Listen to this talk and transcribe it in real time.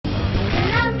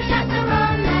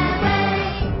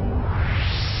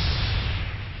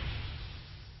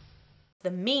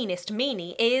the meanest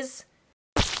meanie is...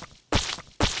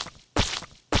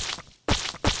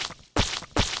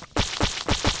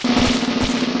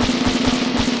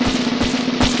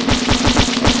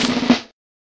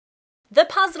 the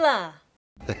puzzler.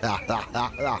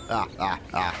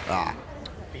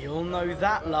 We all know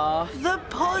that laugh. The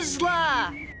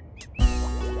puzzler!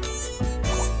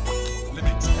 Let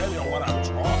me tell you what I'm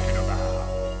talking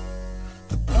about.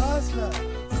 The puzzler,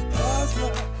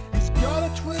 he's got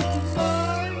a twisted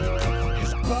mind.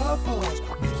 His bubbles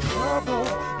in trouble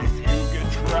if you get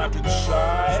trapped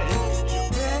inside. You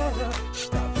better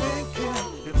stop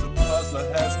thinking if the puzzler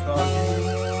has caught you.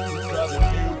 Because if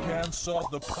you can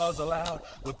sort the puzzle out,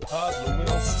 the puzzler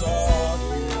will sort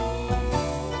you.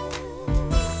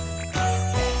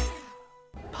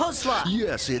 Puzzler!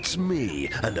 Yes, it's me.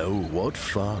 And oh, what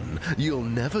fun. You'll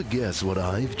never guess what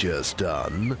I've just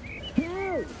done.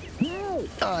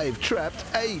 I've trapped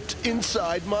 8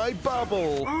 inside my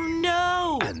bubble. Oh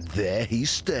no! And there he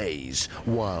stays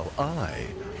while I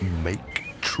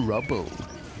make trouble.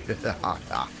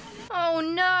 Oh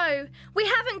no! We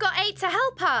haven't got 8 to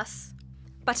help us.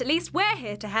 But at least we're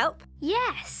here to help.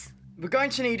 Yes. We're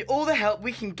going to need all the help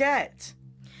we can get.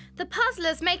 The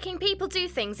puzzler's making people do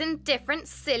things in different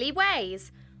silly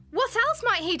ways. What else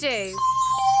might he do?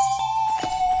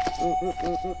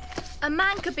 A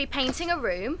man could be painting a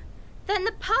room. Then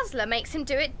the puzzler makes him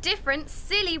do it different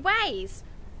silly ways.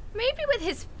 Maybe with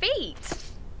his feet.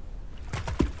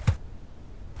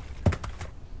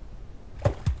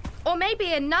 Or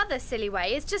maybe another silly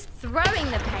way is just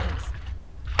throwing the paint.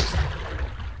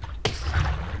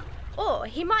 Or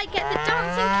he might get the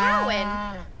dancing cow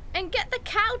in and get the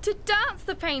cow to dance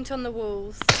the paint on the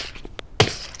walls.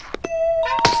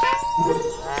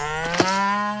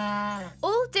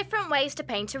 All different ways to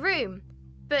paint a room,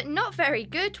 but not very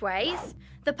good ways.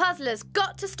 The puzzler's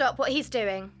got to stop what he's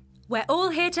doing. We're all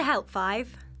here to help,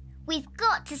 Five. We've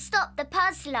got to stop the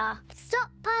puzzler. Stop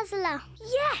puzzler.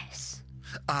 Yes.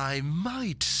 I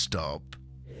might stop.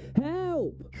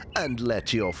 Help! And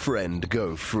let your friend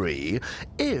go free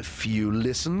if you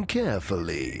listen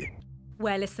carefully.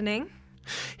 We're listening.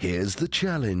 Here's the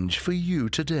challenge for you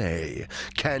today.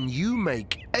 Can you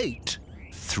make 8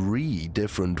 3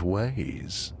 different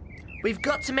ways? We've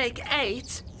got to make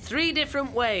 8 3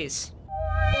 different ways.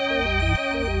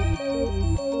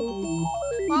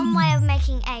 One way of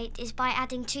making 8 is by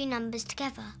adding 2 numbers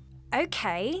together.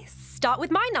 OK, start with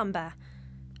my number.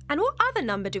 And what other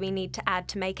number do we need to add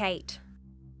to make 8?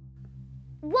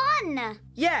 1!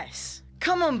 Yes!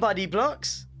 Come on, Buddy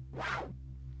Blocks.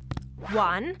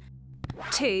 1,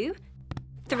 2,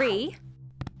 3,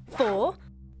 4,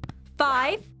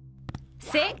 5,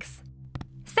 6,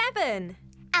 7.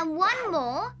 And one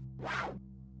more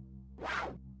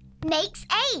makes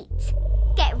 8.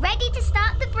 Get ready to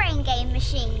start the brain game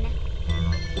machine.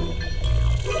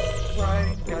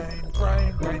 Brain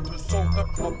game, to solve the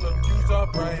problem, use our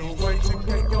brain. Ways to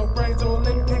get your brains all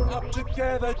linking up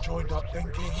together, joined up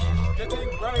thinking.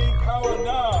 Getting brain power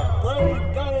now,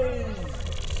 brain game.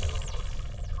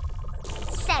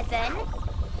 7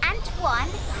 and 1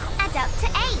 add up to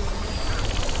 8.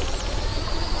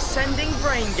 Sending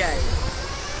brain game.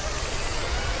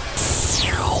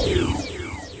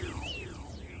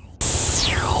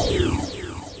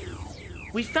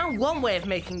 We found one way of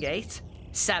making 8.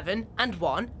 7 and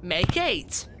 1 make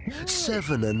 8.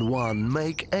 7 and 1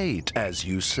 make 8, as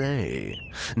you say.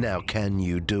 Now, can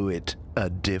you do it a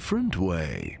different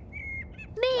way?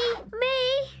 Me.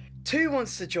 2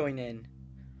 wants to join in.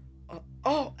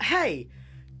 Oh, hey!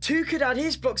 2 could add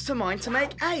his blocks to mine to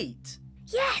make 8.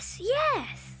 Yes.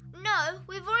 No,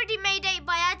 we've already made 8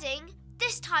 by adding.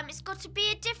 This time it's got to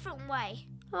be a different way.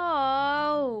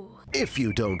 Oh. If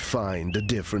you don't find a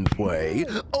different way,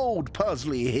 old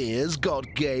Puzzly here's got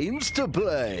games to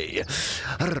play.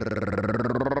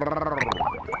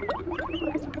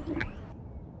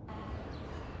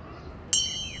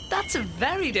 That's a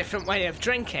very different way of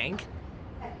drinking.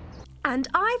 And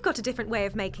I've got a different way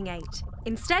of making 8.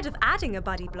 Instead of adding a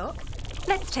buddy block,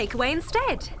 let's take away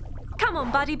instead. Come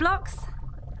on, buddy blocks.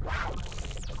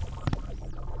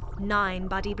 9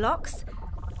 buddy blocks.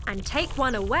 And take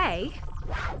 1 away.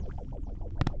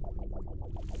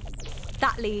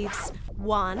 That leaves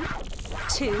 1,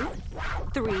 2,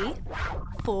 3,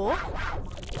 4,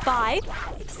 5,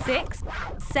 6,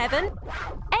 7,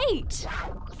 8.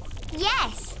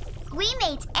 Yes, we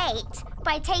made 8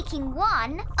 by taking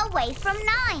 1 away from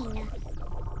 9.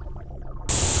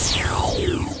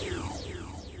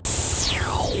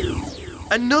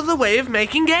 Another way of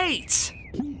making 8.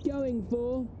 Keep going,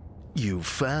 4. You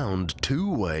found 2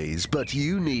 ways, but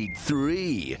you need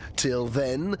 3. Till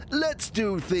then, let's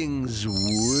do things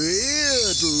weirdly.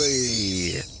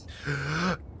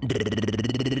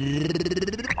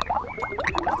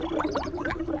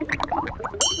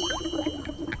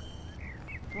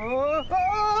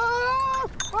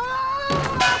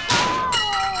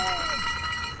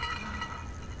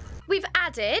 We've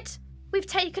added, we've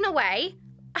taken away.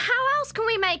 How else can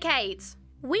we make 8?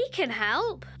 We can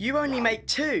help. You only make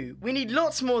 2. We need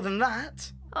lots more than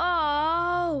that.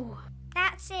 Oh.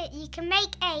 That's it. You can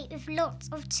make 8 with lots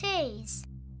of 2s.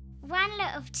 1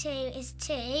 lot of 2 is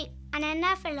 2, and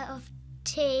another lot of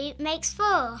 2 makes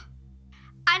 4.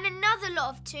 And another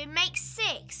lot of 2 makes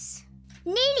 6.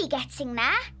 Nearly getting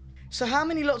there. So how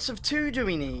many lots of 2 do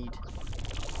we need?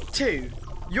 2.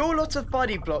 Your lot of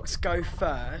buddy blocks go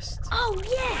first. Oh,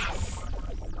 yes.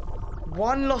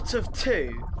 1 lot of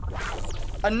 2.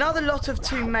 Another lot of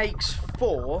 2 makes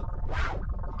 4.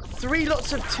 3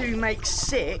 lots of 2 makes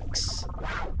 6.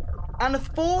 And a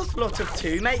 4th lot of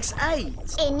 2 makes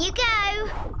 8. In you go.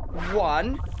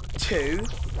 1, 2,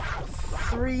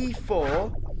 3,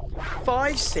 4,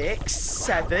 5, 6,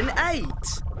 7, 8.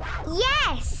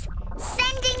 Yes.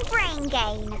 Sending brain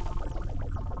gain.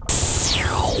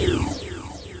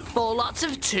 4 lots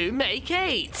of 2 make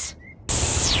 8.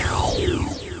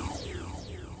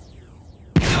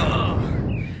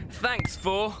 Thanks,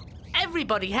 4.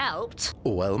 Everybody helped.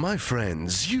 Well, my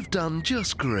friends, you've done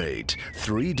just great.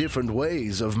 3 different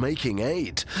ways of making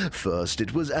 8. First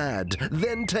it was add,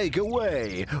 then take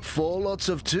away. 4 lots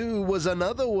of 2 was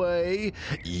another way.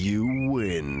 You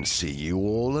win. See you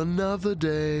all another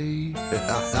day.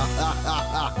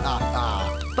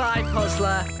 Bye,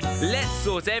 Puzzler. Let's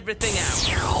sort everything out.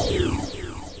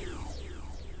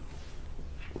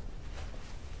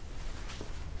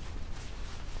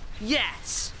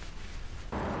 Yes.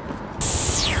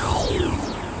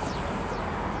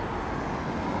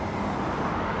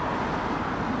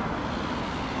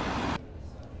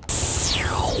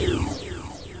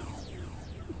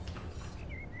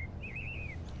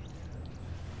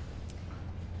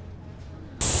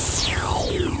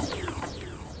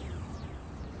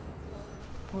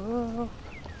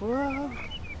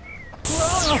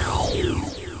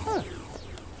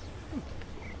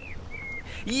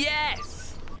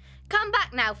 Yes! Come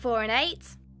back now, 4 and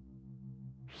 8.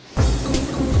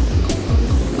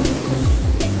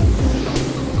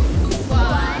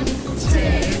 1, 2,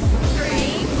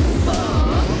 3, 4,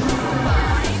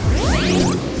 5,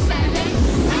 6, 7,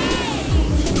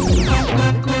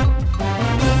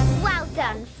 8. Well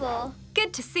done, 4.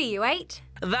 Good to see you, 8.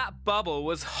 That bubble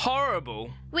was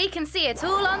horrible. We can see it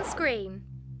all on screen.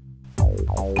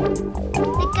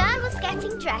 The girl was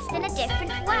getting dressed in a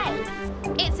different way.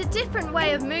 It's a different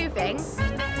way of moving.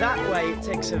 That way it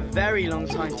takes a very long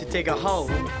time to dig a hole.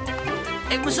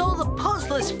 It was all the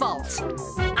puzzler's fault.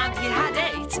 And he had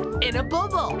 8 in a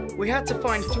bubble. We had to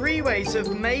find 3 ways of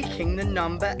making the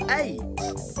number 8.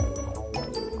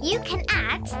 You can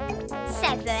add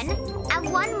 7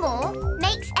 and 1 more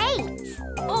makes 8.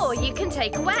 Or you can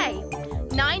take away.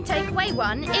 9 take away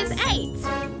 1 is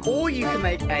 8. Or you can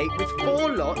make 8 with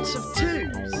 4 lots of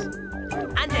 2s.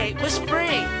 And 8 was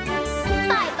free.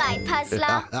 Bye-bye,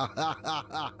 puzzler.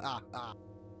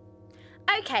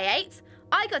 OK, 8.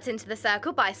 I got into the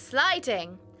circle by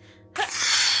sliding.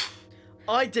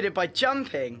 I did it by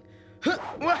jumping.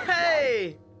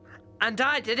 Way! And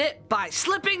I did it by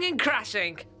slipping and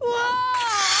crashing.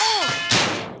 Whoa!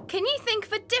 Can you think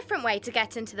of a different way to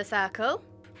get into the circle?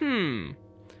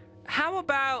 How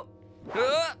about...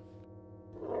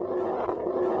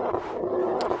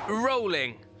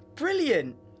 rolling.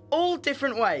 Brilliant. All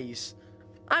different ways.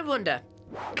 I wonder,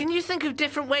 can you think of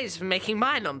different ways of making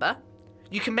my number?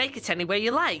 You can make it any way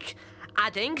you like.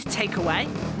 Adding, take away,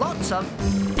 lots of,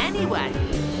 any way.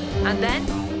 And then,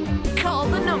 call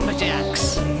the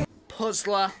Numberjacks.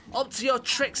 Puzzler, up to your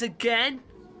tricks again?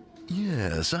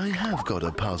 Yes, I have got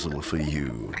a puzzle for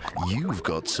you. You've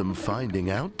got some finding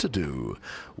out to do.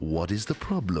 What is the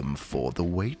problem for the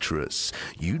waitress?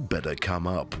 You'd better come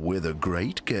up with a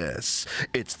great guess.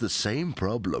 It's the same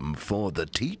problem for the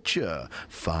teacher.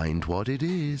 Find what it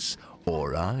is,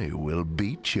 or I will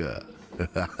beat you.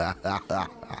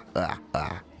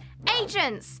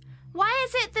 Agents, why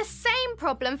is it the same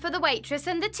problem for the waitress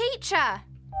and the teacher?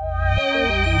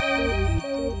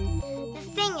 The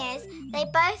thing is, they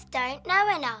both don't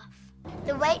know enough.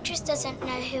 The waitress doesn't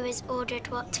know who has ordered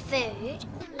what food,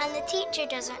 and the teacher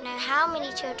doesn't know how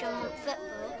many children want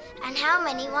football and how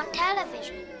many want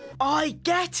television. I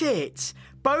get it.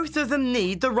 Both of them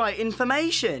need the right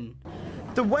information.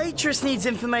 The waitress needs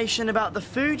information about the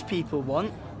food people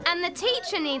want, And the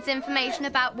teacher needs information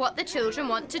about what the children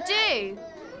want to do.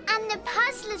 And the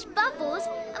puzzler's bubbles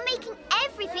are making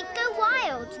everything go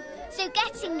wild. So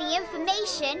getting the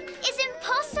information is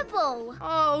impossible.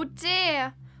 Oh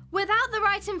dear. Without the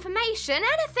right information,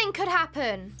 anything could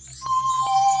happen.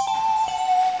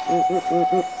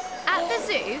 At the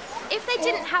zoo, if they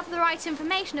didn't have the right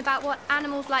information about what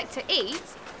animals like to eat,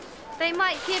 they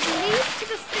might give leaves to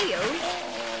the seals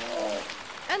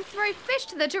and throw fish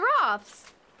to the giraffes.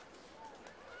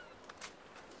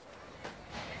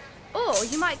 Or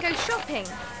you might go shopping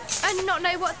and not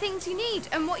know what things you need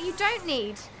and what you don't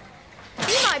need.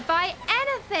 You might buy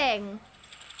anything.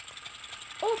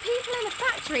 Or people in a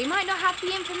factory might not have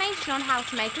the information on how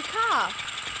to make a car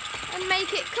and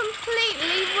make it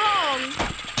completely wrong.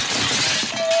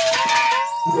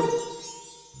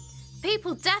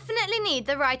 People definitely need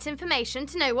the right information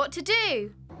to know what to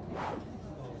do.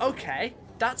 Okay,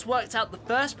 that's worked out the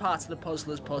first part of the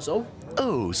puzzler's puzzle.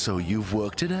 Oh, so you've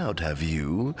worked it out, have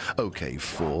you? Okay,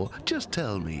 4, just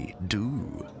tell me,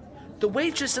 do. The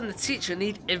waitress and the teacher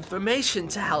need information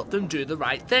to help them do the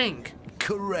right thing.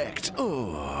 Correct.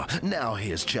 Oh, now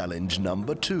here's challenge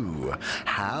number 2.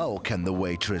 How can the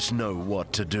waitress know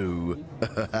what to do?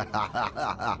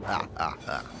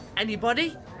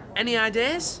 Anybody? Any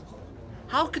ideas?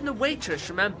 How can the waitress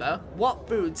remember what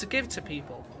food to give to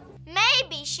people?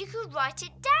 Maybe she could write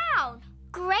it down.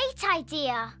 Great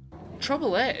idea.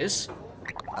 Trouble is,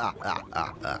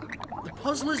 the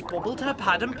puzzler's bubbled her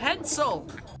pad and pencil.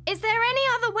 Is there any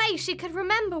other way she could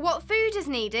remember what food is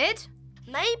needed?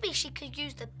 Maybe she could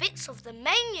use the bits of the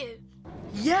menu.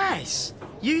 Yes!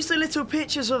 Use the little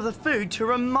pictures of the food to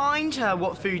remind her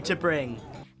what food to bring.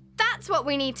 That's what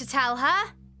we need to tell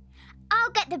her.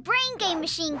 I'll get the brain game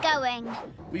machine going.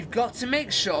 We've got to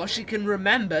make sure she can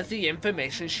remember the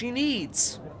information she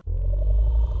needs.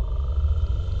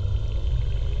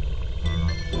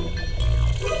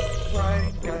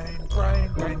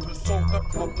 Brain game to solve the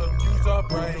problem, use our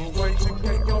brain. You're waiting,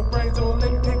 get your brains all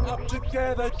linking up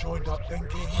together, joined up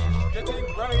thinking.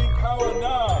 Getting brain power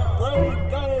now, brain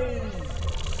game.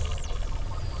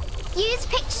 Use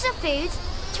pictures of food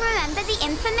to remember the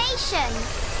information.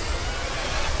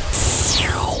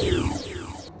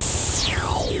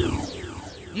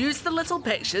 Use the little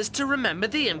pictures to remember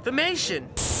the information.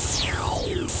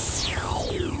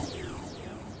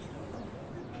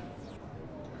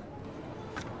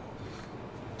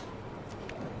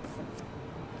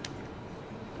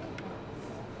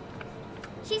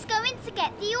 She's going to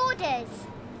get the orders.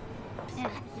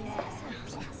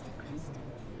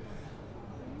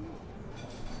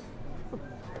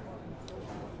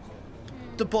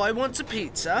 The boy wants a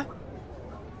pizza.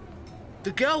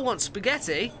 The girl wants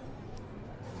spaghetti.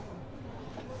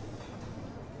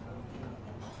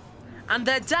 And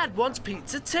their dad wants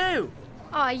pizza too.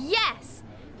 Oh, yes.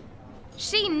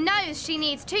 She knows she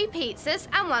needs 2 pizzas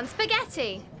and 1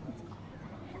 spaghetti.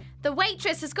 The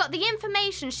waitress has got the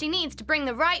information she needs to bring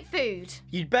the right food.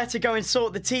 You'd better go and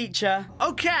sort the teacher.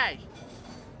 Okay.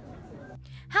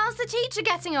 How's the teacher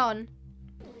getting on?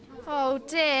 Oh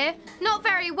dear, not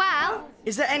very well.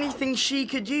 Is there anything she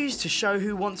could use to show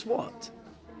who wants what?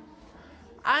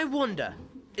 I wonder,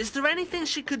 is there anything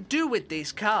she could do with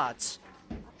these cards?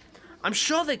 I'm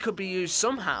sure they could be used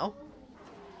somehow.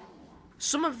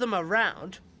 Some of them are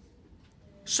round.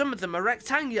 Some of them are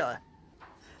rectangular.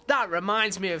 That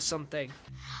reminds me of something.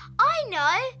 I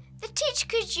know. The teacher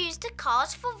could use the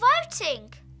cards for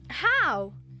voting.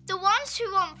 How? The ones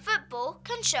who want football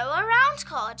can show a round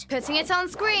card. Putting it on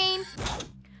screen.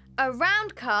 A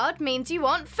round card means you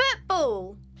want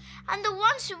football. And the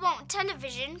ones who want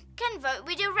television can vote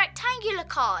with a rectangular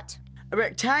card. A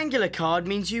rectangular card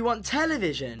means you want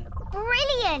television.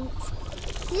 Brilliant!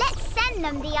 Let's send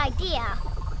them the idea.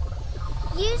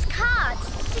 Use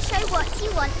cards to show what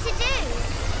you want to do.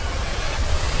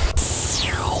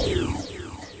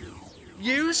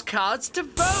 Use cards to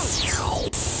vote.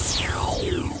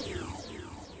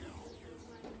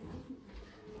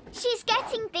 She's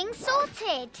getting things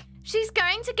sorted. She's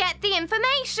going to get the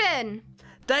information.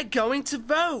 They're going to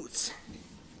vote.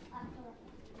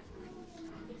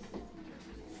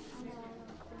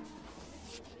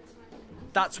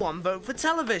 That's 1 vote for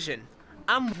television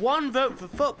and 1 vote for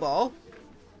football.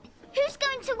 Who's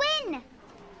going to win?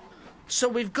 So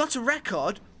we've got a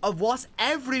record of what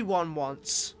everyone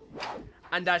wants.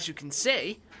 And as you can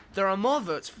see, there are more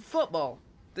votes for football.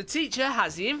 The teacher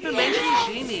has the information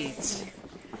she needs.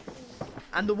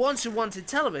 And the ones who wanted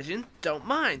television don't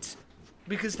mind,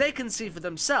 because they can see for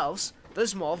themselves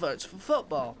there's more votes for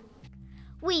football.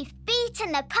 We've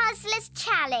beaten the Puzzler's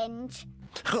challenge.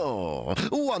 Oh,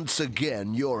 once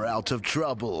again you're out of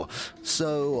trouble.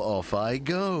 So off I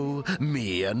go,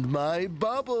 me and my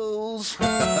bubbles.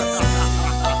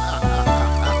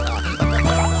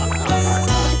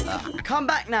 Come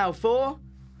back now, Thor.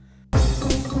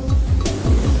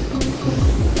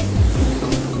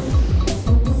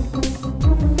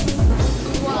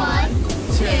 One,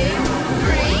 two,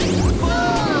 three,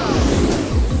 four.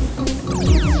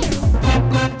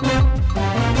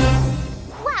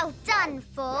 Well done,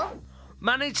 Thor.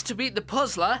 Managed to beat the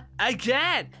puzzler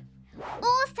again.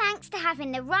 All thanks to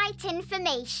having the right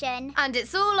information. And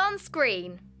it's all on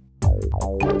screen.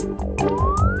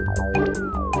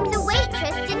 The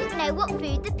waitress didn't know what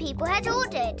food the people had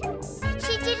ordered.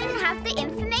 She didn't have the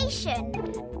information.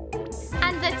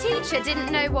 And the teacher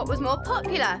didn't know what was more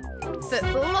popular,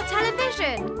 football or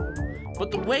television.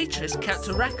 But the waitress kept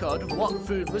a record of what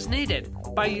food was needed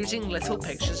by using little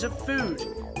pictures of food.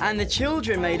 And the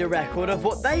children made a record of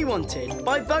what they wanted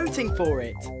by voting for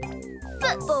it.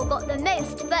 Football got the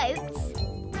most votes.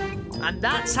 And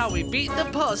that's how we beat the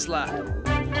puzzler.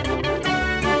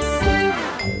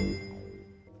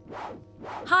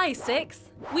 Hi,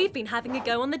 Six. We've been having a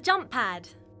go on the jump pad.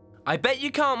 I bet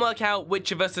you can't work out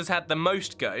which of us has had the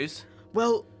most goes.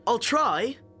 Well, I'll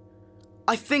try.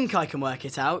 I think I can work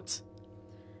it out.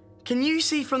 Can you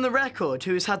see from the record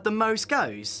who has had the most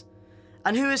goes?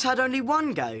 And who has had only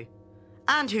one go?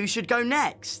 And who should go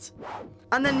next?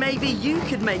 And then maybe you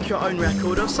could make your own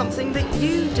record of something that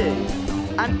you do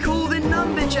and call the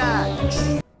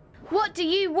Numberjacks. What do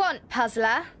you want,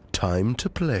 puzzler? Time to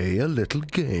play a little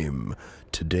game.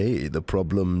 Today the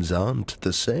problems aren't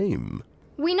the same.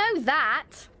 We know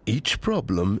that. Each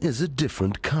problem is a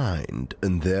different kind,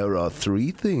 and there are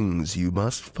 3 things you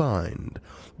must find.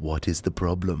 What is the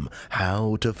problem,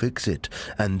 how to fix it,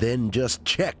 and then just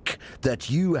check that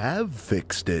you have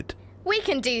fixed it. We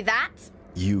can do that.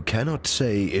 You cannot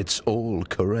say it's all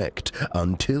correct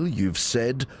until you've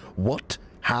said, what,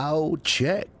 how,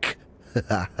 check.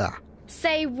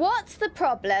 Say what's the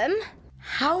problem?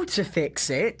 How to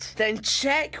fix it? Then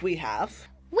check we have.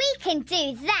 We can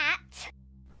do that.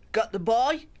 Got the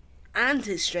boy and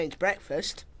his strange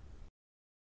breakfast.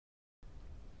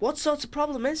 What sort of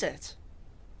problem is it?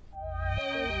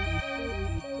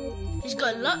 He's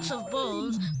got lots of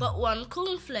balls, but one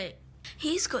cornflake.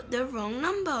 He's got the wrong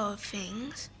number of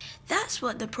things. That's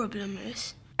what the problem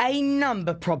is. A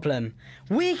number problem.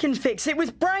 We can fix it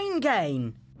with brain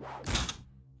gain.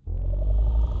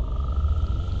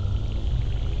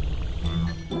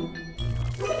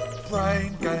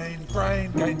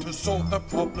 Brain gain to solve the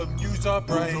problem. Use our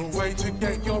brains. The way to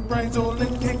get your brains all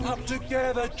linking up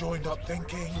together. Joined up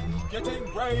thinking. Getting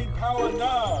brain power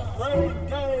now. Brain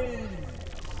gain.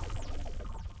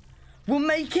 We'll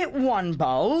make it 1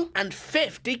 bowl. And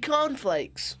 50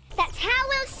 cornflakes. That's how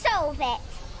we'll solve it.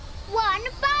 1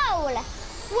 bowl.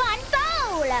 1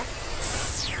 bowl.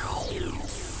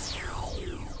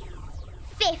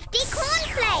 50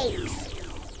 cornflakes.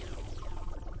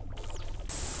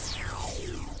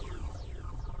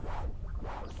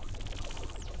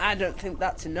 I don't think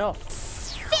that's enough.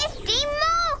 50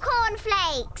 more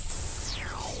cornflakes.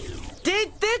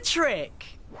 Did the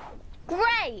trick.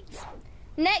 Great.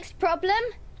 Next problem,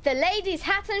 the lady's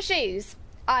hat and shoes.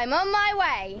 I'm on my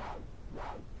way.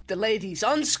 The lady's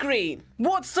on screen.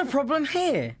 What's the problem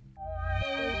here?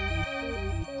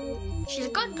 She's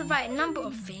got the right number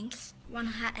of things. 1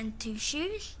 hat and 2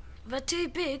 shoes. They're too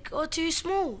big or too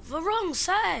small. The wrong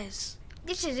size.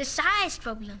 This is a size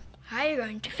problem. How are you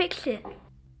going to fix it?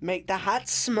 Make the hat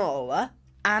smaller.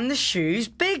 And the shoes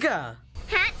bigger.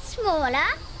 Hat smaller,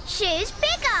 shoes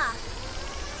bigger.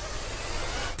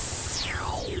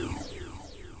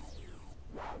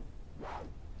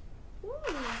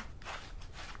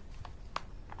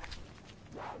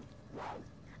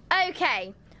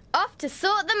 Okay, off to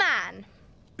sort the man.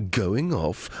 Going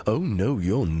off? Oh no,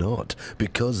 you're not,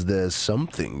 because there's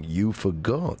something you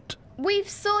forgot. We've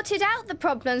sorted out the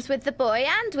problems with the boy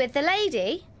and with the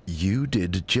lady. You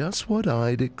did just what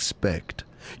I'd expect.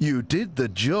 You did the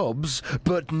jobs,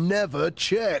 but never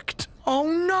checked. Oh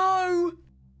no!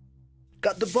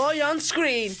 Got the boy on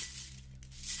screen.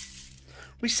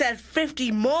 We said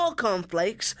 50 more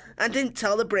cornflakes and didn't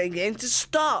tell the brain game to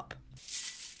stop.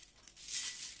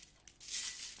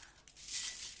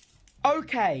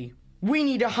 Okay, we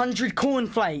need 100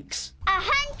 cornflakes.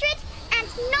 100 and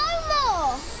no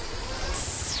more.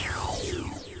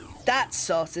 That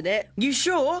sorted it. You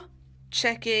sure?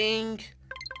 Checking.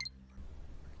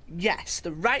 Yes,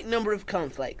 the right number of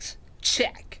cornflakes.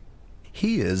 Check.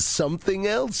 Here's something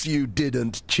else you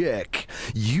didn't check.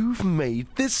 You've made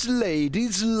this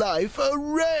lady's life a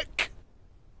wreck.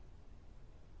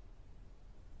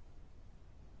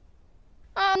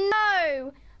 Oh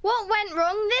no! What went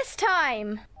wrong this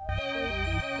time?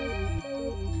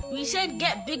 We said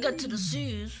get bigger to the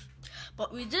shoes,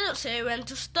 but we didn't say when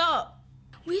to stop.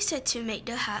 We said to make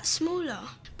the hat smaller,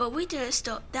 but we didn't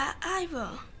stop that either.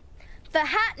 The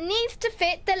hat needs to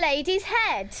fit the lady's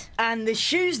head. And the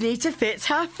shoes need to fit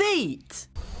her feet.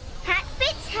 Hat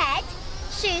fits head,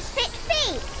 shoes fit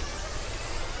feet.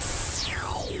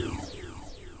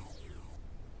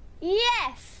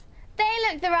 Yes, they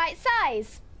look the right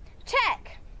size.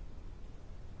 Check.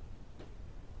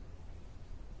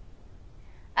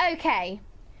 Okay.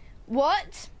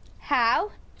 What?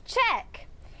 How? Check.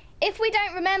 If we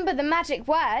don't remember the magic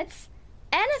words,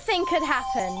 anything could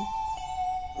happen.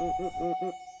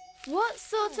 What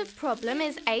sort of problem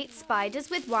is 8 spiders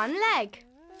with 1 leg?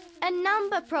 A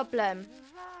number problem.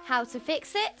 How to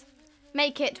fix it?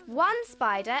 Make it 1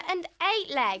 spider and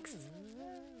 8 legs.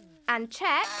 And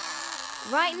check.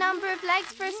 Right number of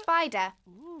legs for a spider.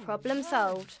 Problem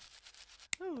solved.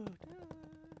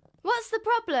 What's the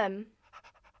problem?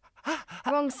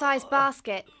 Wrong size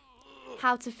basket.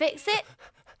 How to fix it?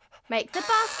 Make the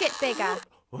basket bigger.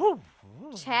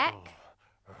 Check.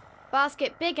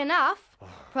 Basket big enough.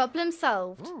 Problem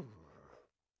solved.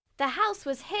 The house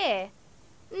was here.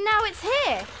 Now it's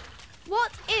here.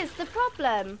 What is the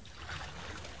problem?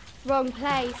 Wrong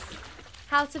place.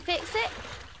 How to fix it?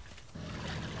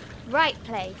 Right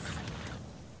place.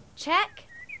 Check.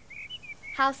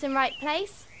 House in right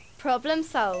place. Problem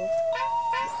solved.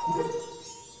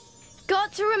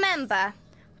 Got to remember.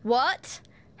 What?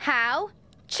 How?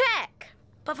 Check.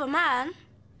 But for man,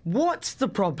 What's the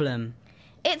problem?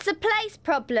 It's a place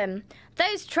problem.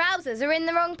 Those trousers are in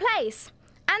the wrong place.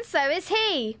 And so is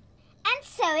he. And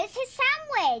so is his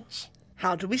sandwich.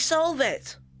 How do we solve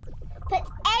it? Put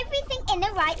everything in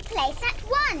the right place at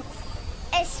once,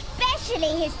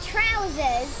 especially his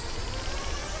trousers.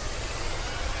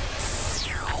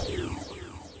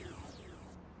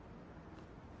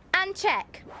 And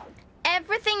check.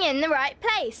 Everything in the right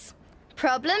place.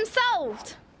 Problem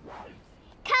solved.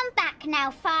 Come back now,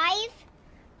 5.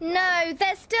 No,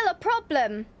 there's still a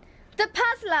problem. The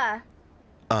puzzler.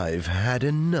 I've had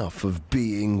enough of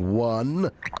being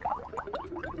one.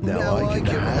 Now I can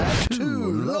have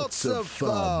 2. Lots of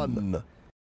fun.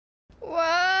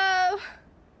 Whoa.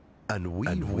 And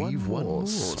we've one more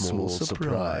small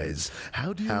surprise.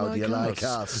 How do you like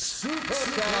us?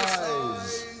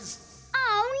 Surprise!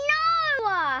 Oh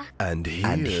no! And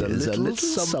here's a little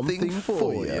something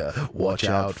for you. Watch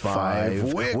out,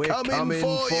 5. We're coming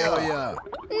for you.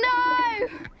 No!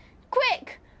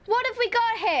 Quick, what have we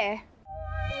got here?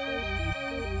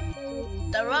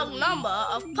 the wrong number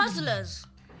of puzzlers.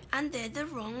 And they're the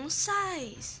wrong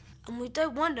size. And we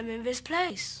don't want them in this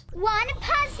place. 1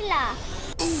 puzzler.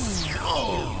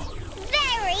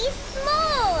 Very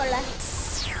small.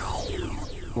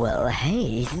 Well,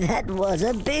 hey, that was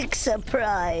a big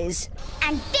surprise.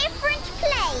 And different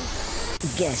place.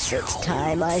 Guess it's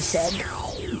time I said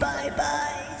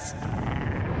bye-byes.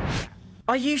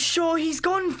 Are you sure he's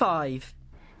gone, 5?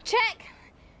 Check.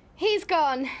 He's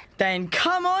gone. Then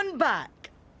come on back.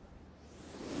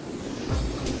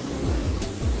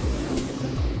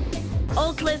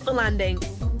 All clear for landing.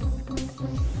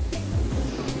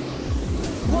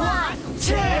 1,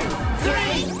 2,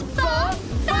 3, 4,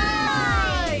 5.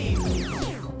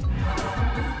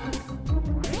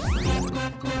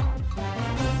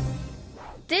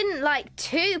 Didn't like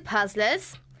 2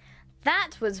 puzzlers.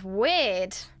 That was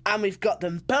weird. And we've got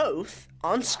them both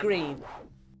on screen.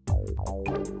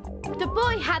 The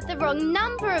boy had the wrong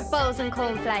number of bowls and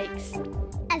cornflakes.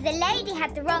 And the lady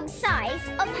had the wrong size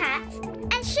of hat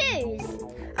and shoes.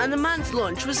 And the man's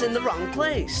lunch was in the wrong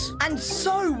place. And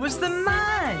so was the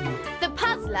man. The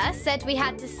puzzler said we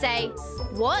had to say,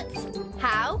 what,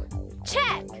 how,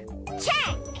 check.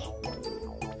 Check.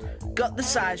 Got the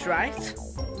size right.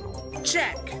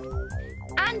 Check.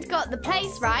 And got the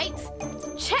place right.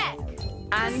 Check.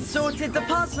 And sorted the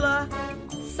puzzler.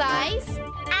 Size.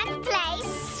 And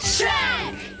place.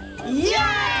 Check.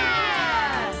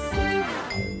 Yeah!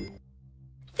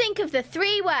 Think of the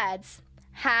 3 words.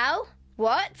 How,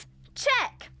 what,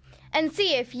 check. And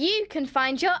see if you can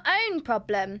find your own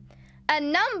problem. A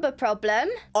number problem.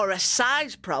 Or a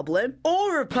size problem.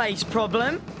 Or a place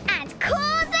problem. And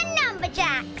call the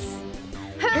Numberjacks.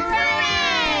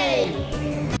 Hooray!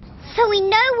 So we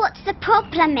know what the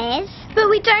problem is. But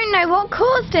we don't know what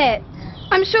caused it.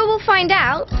 I'm sure we'll find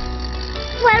out.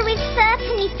 Well, we've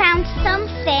certainly found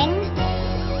something.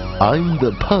 I'm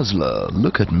the puzzler.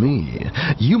 Look at me.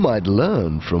 You might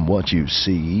learn from what you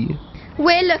see.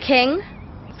 We're looking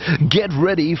Get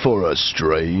ready for a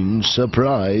strange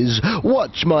surprise.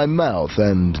 Watch my mouth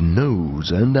and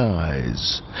nose and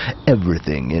eyes.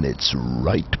 Everything in its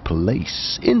right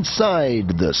place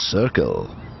inside the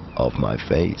circle of my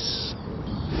face.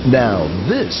 Now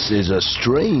this is a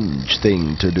strange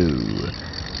thing to do,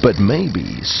 but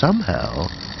maybe somehow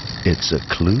it's a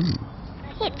clue.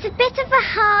 It's a bit of a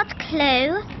hard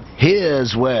clue.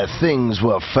 Here's where things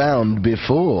were found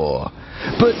before,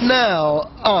 but now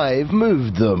I've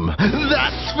moved them,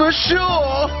 that's for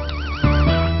sure!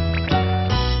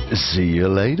 See you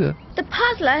later. The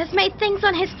puzzler has made things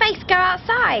on his face go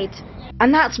outside.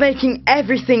 And that's making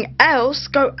everything else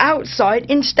go outside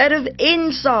instead of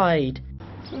inside.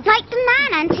 Like the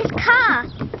man and his car.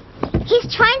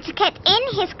 He's trying to get in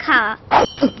his car.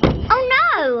 Oh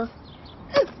no!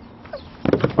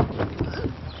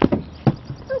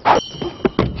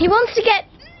 He wants to get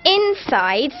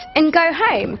inside and go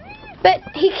home, but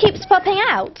he keeps popping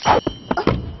out.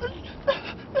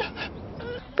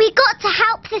 We got to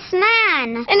help this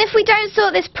man. And if we don't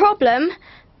sort this problem,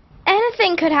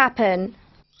 anything could happen.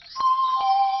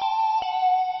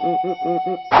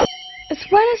 As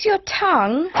well as your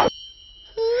tongue,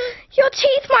 your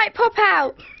teeth might pop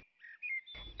out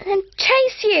and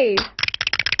chase you.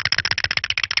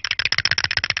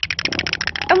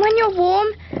 And when you're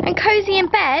warm and cozy in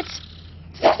bed,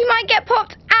 you might get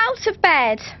popped out of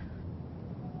bed.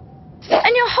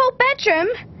 And your whole bedroom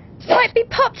might be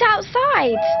popped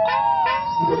outside.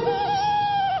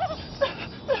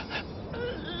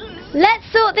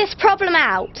 Let's sort this problem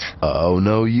out. Oh,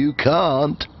 no, you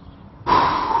can't.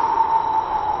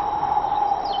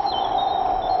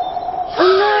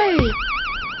 Oh no!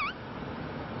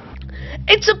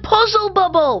 It's a puzzle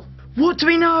bubble! What do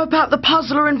we know about the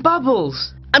puzzler and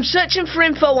Bubbles? I'm searching for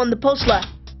info on the puzzler.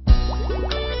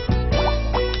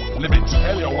 Let me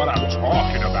tell you what I'm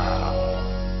talking about.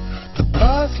 The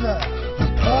puzzler,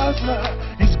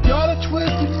 he's got a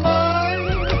twisted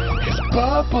mind. His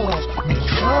bubbles mean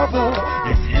trouble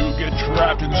if you get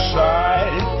trapped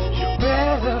inside. You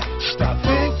better stop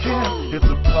thinking if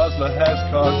the puzzler has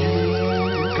caused you.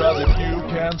 Cause if you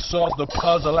can sort the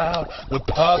puzzle out, the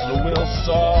puzzler will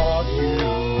sort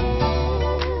you.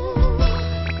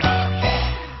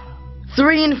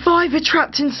 3 and 5 are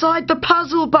trapped inside the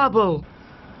puzzle bubble.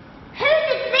 Who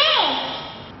did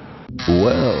this?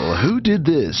 Well, who did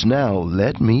this? Now,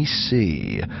 let me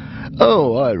see.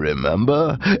 Oh, I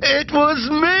remember. It was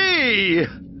me!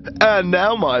 And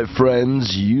now, my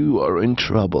friends, you are in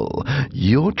trouble.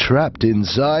 You're trapped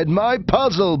inside my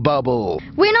puzzle bubble.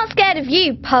 We're not scared of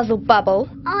you, puzzle bubble.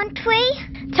 Aren't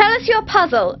we? Tell us your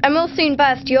puzzle and we'll soon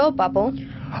burst your bubble.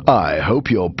 I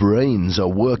hope your brains are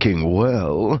working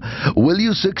well. Will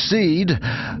you succeed?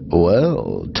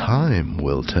 Well, time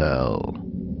will tell.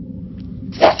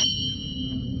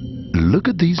 Look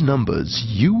at these numbers.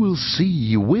 You will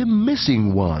see we're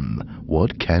missing one.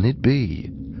 What can it be?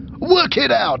 Work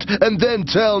it out and then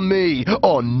tell me,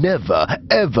 or never,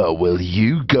 ever will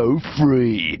you go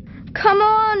free. Come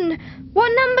on! What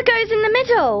number goes in the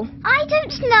middle? I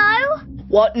don't know.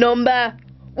 What number?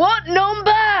 What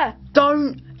number?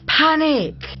 Don't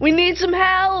panic. We need some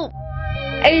help.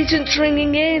 Agent's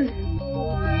ringing in.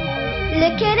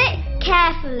 Look at it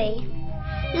carefully.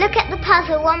 Look at the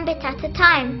puzzle one bit at a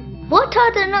time. What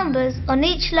are the numbers on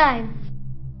each line?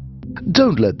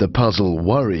 Don't let the puzzle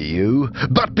worry you,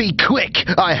 but be quick.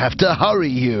 I have to hurry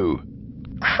you.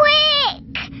 Quick!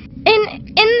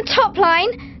 In the top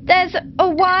line, there's a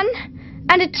 1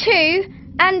 and a 2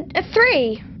 and a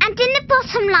 3. And in the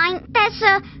bottom line, there's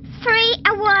a 3,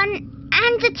 a 1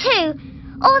 and a 2.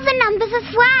 All the numbers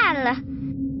as well.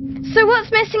 So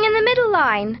what's missing in the middle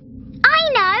line? I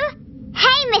know.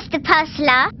 Hey, Mr.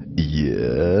 Puzzler.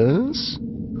 Yes?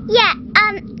 Yeah,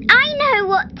 I know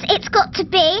what it's got to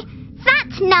be.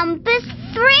 That number's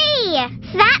 3.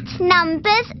 That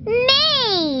number's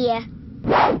me.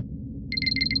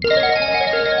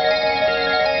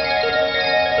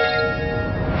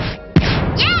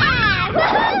 Yeah!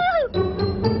 Woohoo!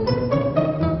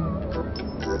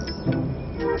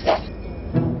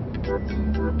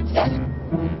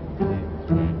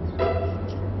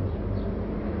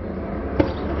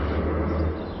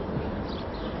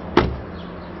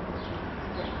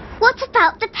 What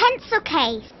about the pencil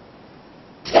case?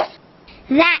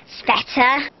 That's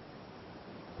better.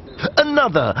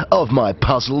 Another of my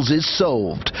puzzles is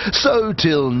solved. So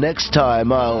till next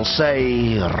time I'll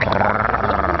say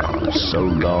so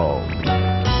long.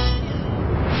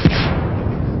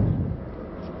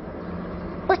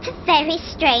 What a very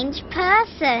strange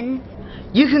person.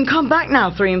 You can come back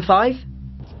now, 3 and 5.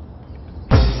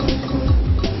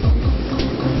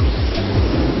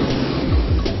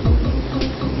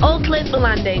 All clear for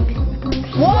landing.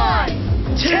 1,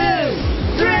 2,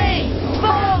 3, 4,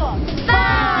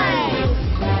 5!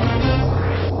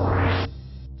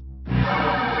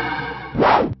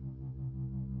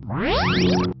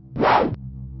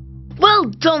 Well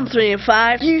done, 3 and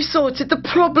 5. You sorted the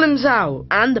problems out.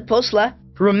 And the puzzler.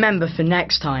 Remember for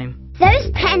next time.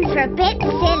 Those pens were a bit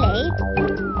silly.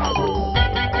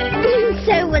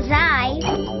 So was I.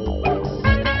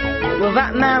 Well,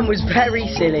 that man was very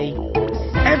silly.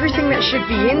 Everything that should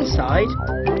be inside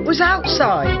was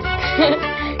outside.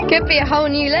 Could be a whole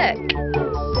new look.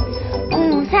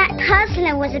 Ooh, that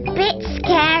puzzler was a bit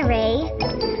scary.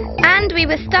 And we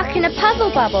were stuck in a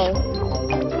puzzle bubble.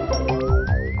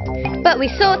 But we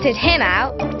sorted him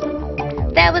out.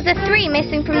 There was a 3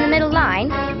 missing from the middle line.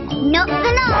 Not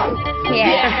for long.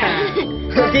 Yeah.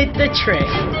 Did the trick.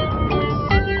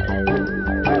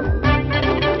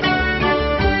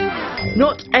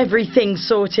 Not everything's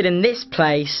sorted in this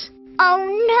place. Oh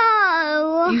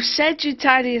no. You said you'd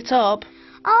tidy it up.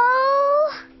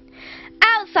 Oh.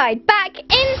 Outside, back,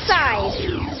 inside.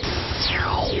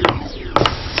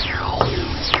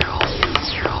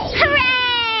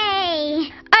 Hooray!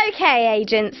 Okay,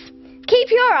 agents. Keep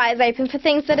your eyes open for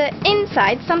things that are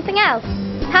inside something else.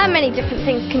 How many different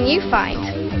things can you find?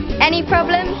 Any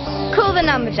problems? Call the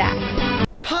Numberjacks.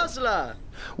 Puzzler!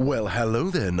 Well, hello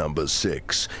there, number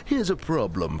 6. Here's a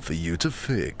problem for you to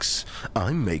fix.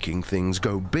 I'm making things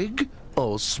go big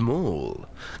or small.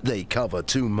 They cover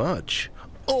too much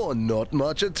or not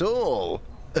much at all.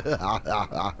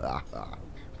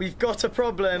 We've got a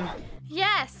problem.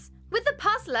 Yes, with the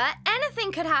puzzler,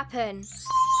 anything could happen.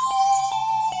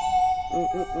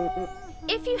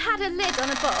 If you had a lid on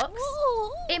a box,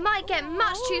 it might get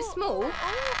much too small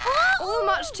or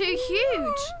much too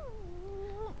huge.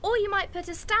 Or you might put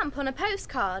a stamp on a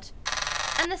postcard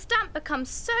and the stamp becomes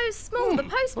so small the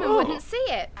postman wouldn't see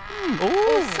it.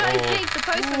 Or so big the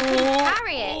postman couldn't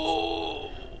carry it.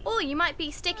 Or you might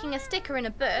be sticking a sticker in a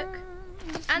book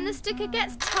and the sticker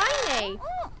gets tiny.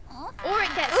 Or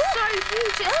it gets so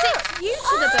huge it sticks you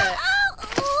to the book.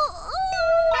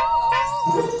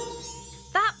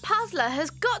 That puzzler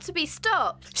has got to be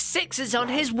stopped. 6 is on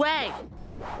his way.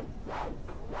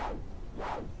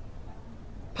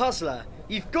 Puzzler,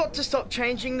 you've got to stop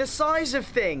changing the size of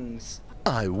things.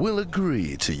 I will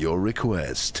agree to your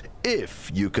request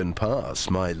if you can pass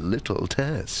my little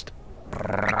test.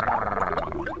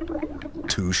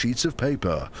 2 sheets of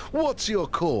paper. What's your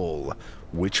call?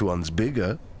 Which one's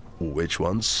bigger? Which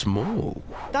one's small?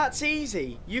 That's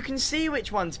easy. You can see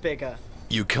which one's bigger.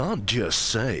 You can't just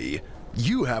say.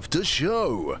 You have to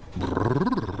show.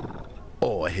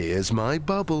 Or here's my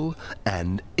bubble,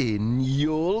 and in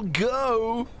you'll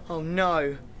go. Oh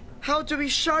no. How do we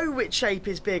show which shape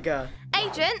is bigger?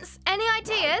 Agents, any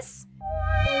ideas?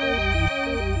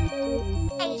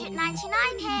 Agent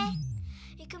 99 here.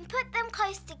 You can put them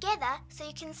close together so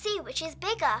you can see which is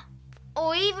bigger.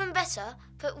 Or even better,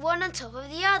 put one on top of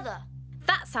the other.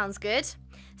 That sounds good.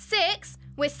 6,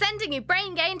 we're sending you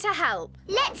Brain Gain to help.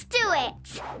 Let's do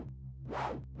it.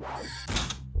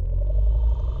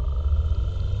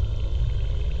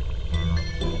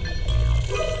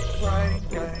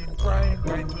 Brain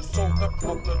gain to solve the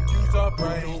problem. Use our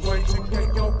brain. Your way to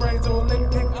get your brains all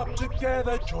linking up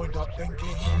together. Joined up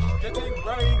thinking. Getting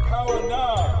brain power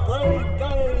now. Brain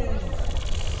gain.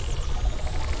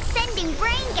 Sending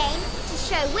Brain Gain to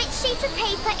show which sheet of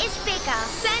paper is bigger.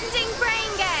 Sending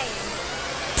Brain Gain.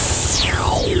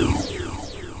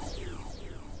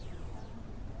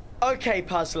 Okay,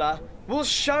 puzzler. We'll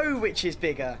show which is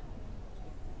bigger.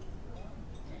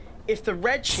 If the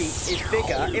red sheet is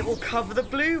bigger, it will cover the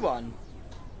blue one.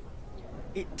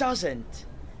 It doesn't.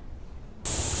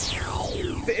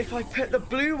 But if I put the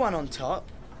blue one on top,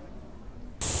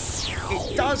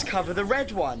 it does cover the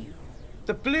red one.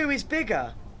 The blue is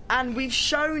bigger, and we've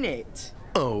shown it.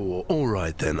 Oh, all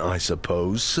right then, I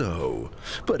suppose so.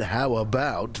 But how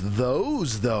about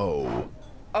those, though?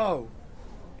 Oh,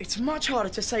 it's much harder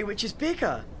to say which is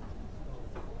bigger.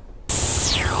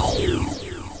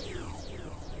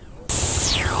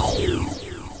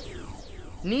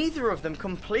 Neither of them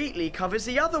completely covers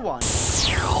the other one.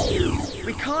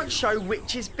 We can't show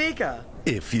which is bigger.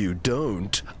 If you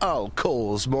don't, I'll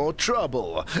cause more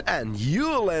trouble, and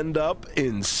you'll end up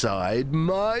inside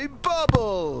my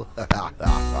bubble.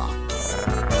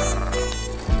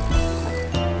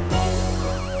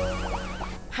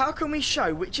 How can we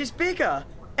show which is bigger?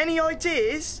 Any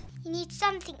ideas? You need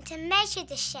something to measure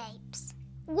the shapes.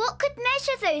 What could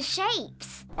measure those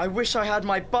shapes? I wish I had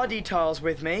my buddy tiles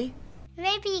with me.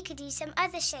 Maybe you could use some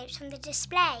other shapes from the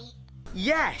display.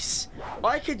 Yes,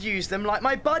 I could use them like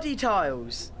my buddy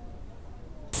tiles.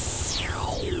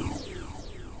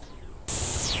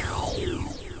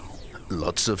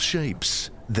 Lots of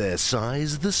shapes, their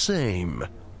size the same.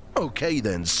 Okay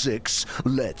then, 6,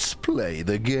 let's play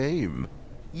the game.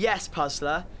 Yes,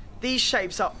 puzzler. These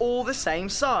shapes are all the same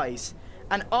size.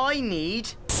 And I need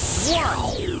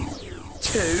 1,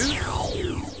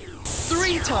 2,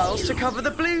 3 tiles to cover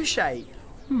the blue shape.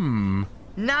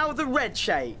 Now the red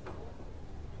shape.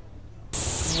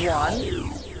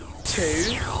 1,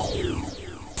 2,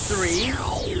 3,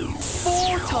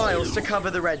 4 tiles to cover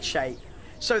the red shape.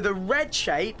 So the red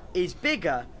shape is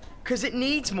bigger because it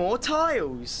needs more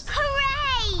tiles.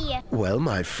 Hooray! Well,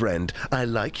 my friend, I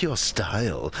like your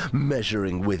style,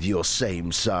 measuring with your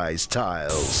same size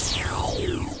tiles.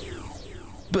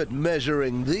 But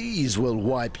measuring these will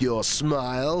wipe your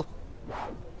smile.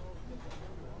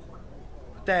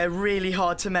 They're really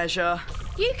hard to measure.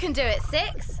 You can do it,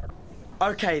 6.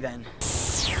 Okay then.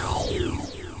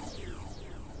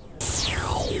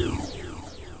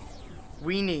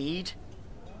 We need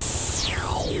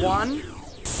 1, 2,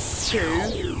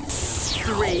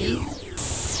 3,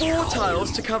 4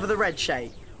 tiles to cover the red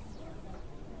shape.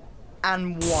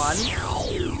 And 1,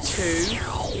 2, 3,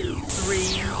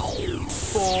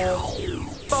 4,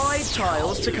 5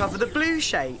 tiles to cover the blue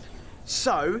shape.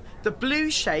 So, the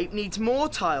blue shape needs more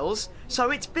tiles,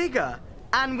 so it's bigger.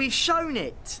 And we've shown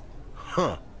it.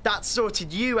 Huh. That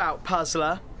sorted you out,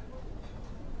 puzzler.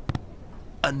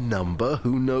 A number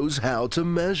who knows how to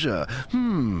measure.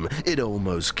 It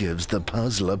almost gives the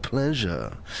puzzler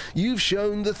pleasure. You've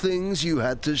shown the things you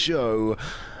had to show,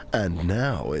 and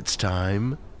now it's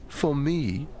time for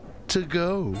me to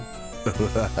go.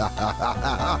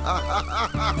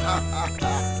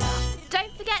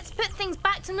 Don't forget to put things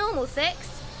back to normal,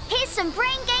 6. Here's some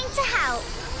brain game to help.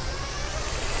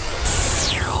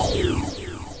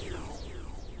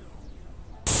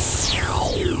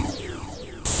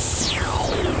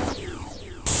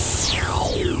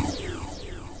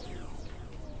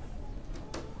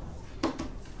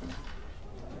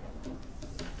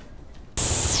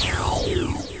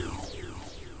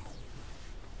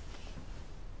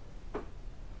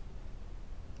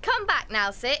 Come back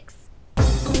now, 6.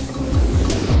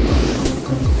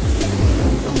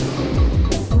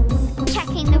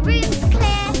 Checking the room's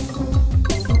clear.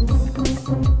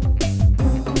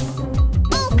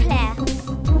 All clear.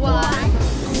 1,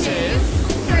 2,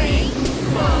 3,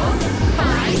 4,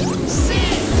 5,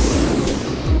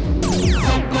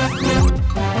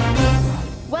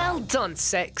 6. Well done,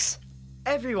 6.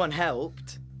 Everyone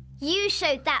helped. You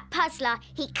showed that puzzler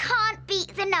he can't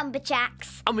beat the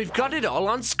Numberjacks. And we've got it all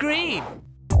on screen.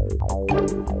 The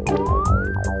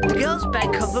girl's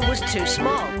bed cover was too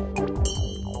small.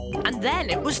 And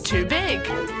then it was too big.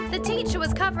 The teacher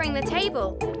was covering the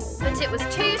table, but it was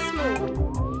too small.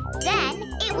 Then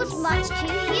it was much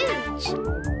too huge.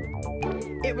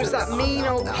 It was that mean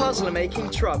old puzzler making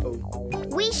trouble.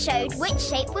 We showed which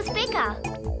shape was bigger.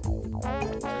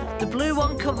 The blue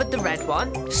one covered the red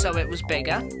one, so it was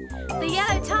bigger. The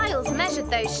yellow tiles measured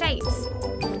those shapes.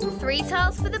 3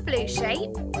 tiles for the blue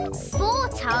shape. 4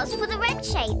 tiles for the red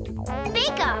shape.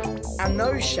 Bigger. And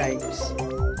those shapes.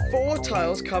 4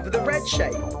 tiles cover the red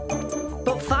shape.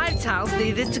 But 5 tiles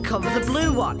needed to cover the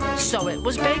blue one, so it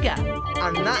was bigger.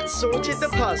 And that sorted the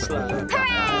puzzler.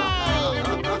 Hooray!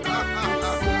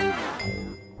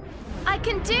 I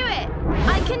can do it!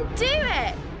 I can do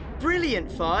it!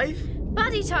 Brilliant, 5.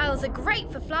 Buddy tiles are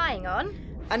great for flying on.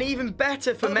 And even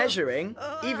better for measuring,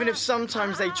 even if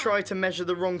sometimes they try to measure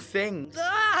the wrong things.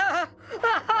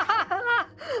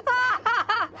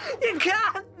 You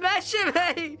can't measure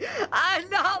me! I'm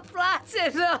not flat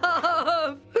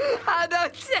enough! I'm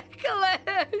not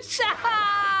ticklish!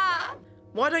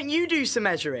 Why don't you do some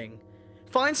measuring?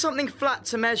 Find something flat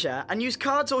to measure and use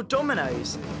cards or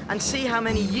dominoes and see how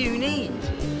many you need.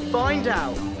 Find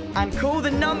out and call the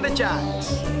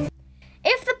Numberjacks.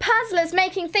 If the puzzler's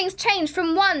making things change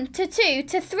from 1 to 2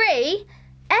 to 3,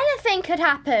 anything could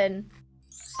happen.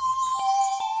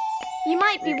 You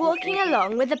might be walking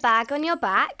along with a bag on your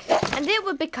back, and it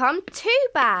would become 2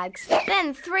 bags,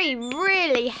 then 3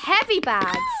 really heavy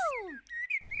bags.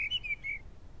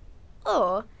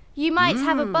 Or you might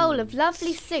have a bowl of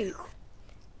lovely soup,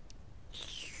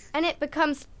 and it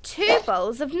becomes 2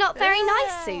 bowls of not very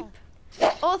nice soup.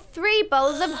 Or 3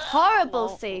 bowls of horrible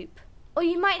soup. Or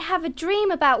you might have a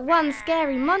dream about 1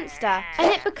 scary monster,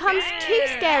 and it becomes 2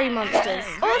 scary monsters.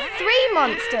 Or 3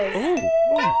 monsters.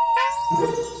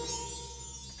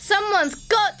 Someone's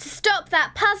got to stop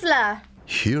that puzzler.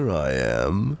 Here I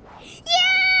am.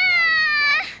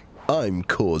 Yeah! I'm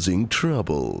causing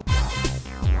trouble.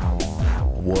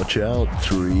 Watch out,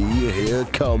 3. Here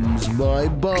comes my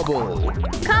bubble.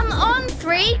 Come on,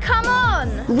 3, come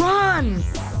on. Run!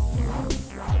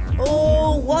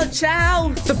 Oh, watch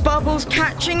out! The bubble's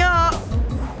catching up.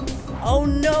 Oh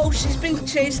no, she's been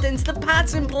chased into the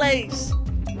pattern place.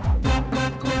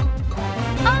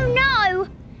 Oh no!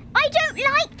 I don't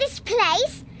like this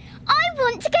place. I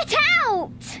want to get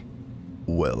out.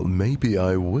 Well, maybe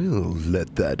I will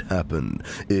let that happen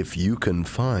if you can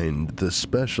find the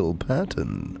special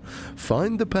pattern.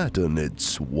 Find the pattern,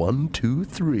 it's 1, 2,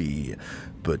 3,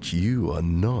 but you are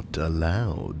not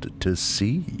allowed to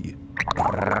see.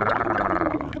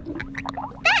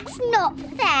 That's not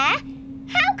fair.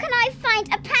 How can I find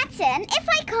a pattern if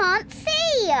I can't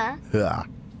see? Ha.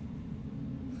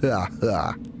 Ha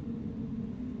ha.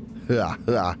 Ha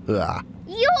ha ha.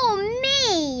 You're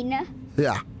mean.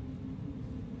 Ha.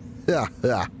 Ha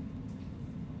ha.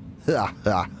 Ha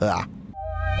ha ha.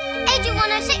 Agent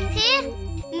 106 here.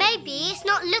 Maybe it's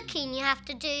not looking you have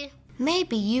to do.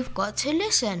 Maybe you've got to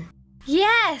listen.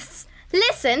 Yes!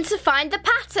 Listen to find the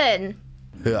pattern.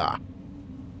 Ha.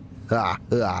 Ha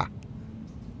ha.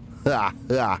 Ha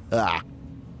ha ha.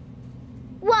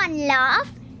 1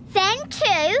 laugh, then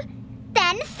 2,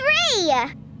 then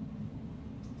 3.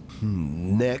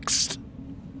 Next.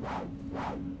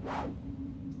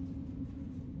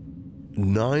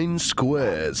 9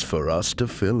 squares for us to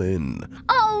fill in.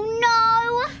 Oh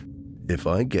no! If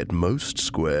I get most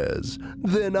squares,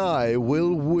 then I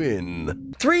will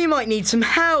win. 3 might need some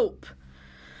help.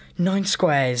 9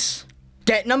 squares.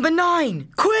 Get number 9,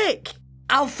 quick!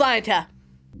 I'll find her.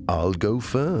 I'll go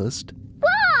first.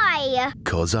 Why?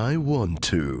 'Cause I want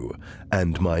to.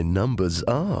 And my numbers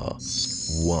are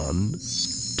 1,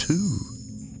 2.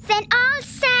 Then I'll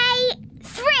say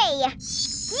 3.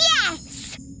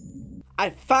 Yes! I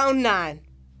found 9.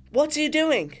 What are you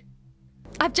doing?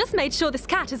 I've just made sure this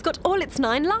cat has got all its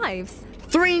 9 lives.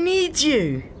 3 needs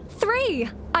you. 3.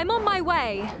 I'm on my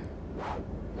way.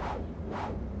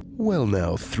 Well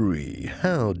now, 3,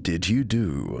 how did you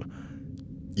do?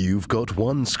 You've got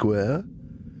 1 square,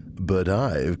 but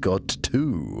I've got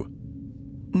 2.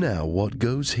 Now what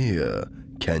goes here?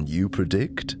 Can you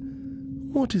predict?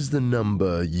 What is the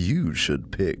number you should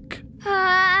pick?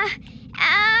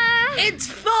 It's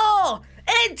 4!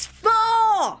 It's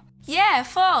 4! Yeah,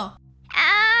 4.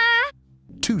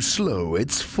 Too slow,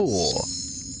 it's 4.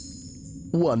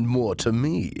 1 more to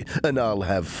me, and I'll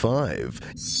have 5.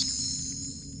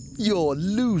 You're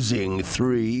losing,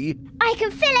 3. I can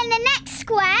fill in the next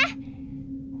square.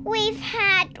 We've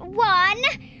had 1,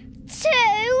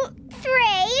 2,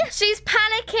 3. She's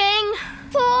panicking.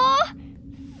 4,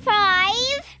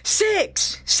 5.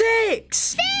 6! 6!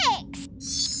 6!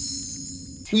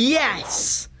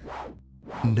 Yes!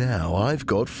 Now I've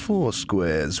got 4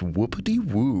 squares,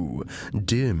 whoopity-woo.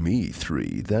 Dear me,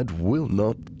 3, that will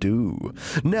not do.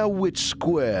 Now which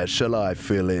square shall I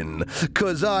fill in?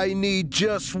 'Cause I need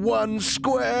just 1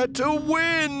 square to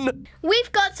win!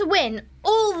 We've got to win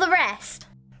all the rest.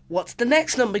 What's the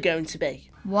next number going to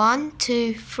be? 1,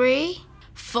 2, 3,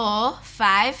 4,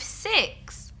 5,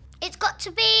 6. It's got to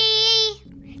be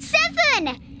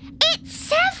 7! It's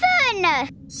 7!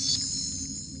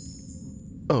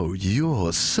 Oh,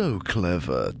 you're so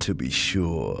clever, to be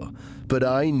sure. But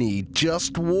I need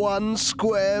just 1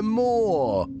 square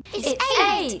more. It's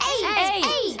 8!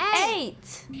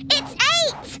 It's 8!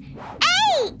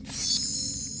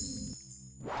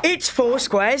 It's 4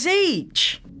 squares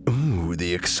each. Ooh,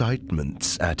 the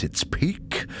excitement's at its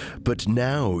peak. But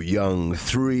now, young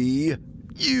 3,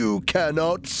 you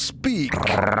cannot speak.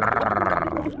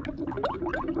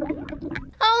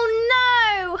 Oh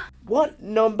no! What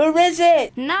number is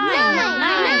it? 9.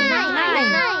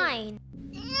 9.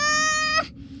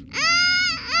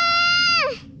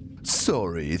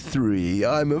 Sorry, 3,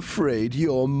 I'm afraid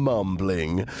you're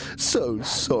mumbling. So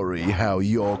sorry how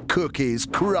your cookie's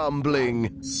crumbling.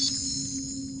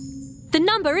 The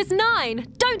number is 9.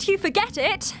 Don't you forget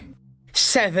it.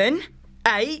 7,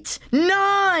 8,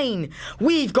 9.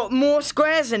 We've got more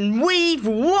squares and we've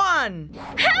won.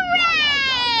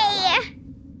 Hooray!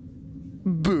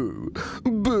 Boo,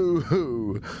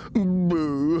 boo-hoo,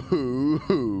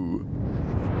 boo-hoo-hoo.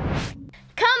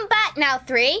 Come back now,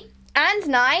 3 and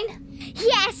 9.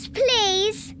 Yes,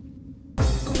 please.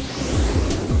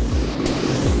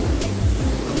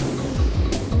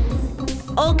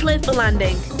 All clear for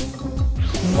landing.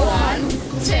 1,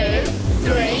 2,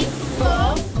 3,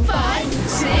 4, 5,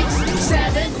 6,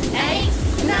 7, 8,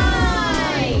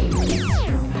 9.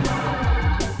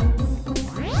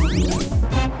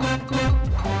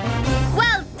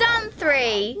 Well done,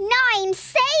 3. 9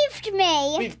 saved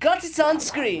me. We've got it on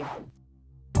screen.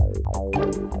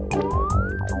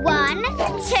 1,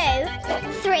 2,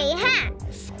 3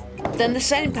 hats. Then the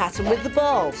same pattern with the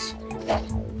balls.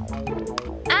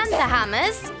 And the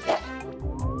hammers.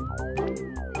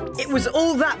 It was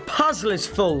all that puzzler's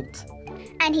fault.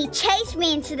 And he chased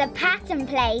me into the pattern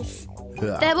place.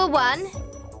 There were 1,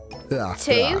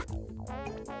 2,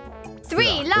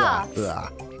 3 laughs.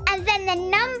 And then the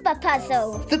number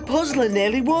puzzle. The puzzler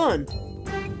nearly won.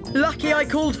 Lucky I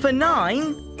called for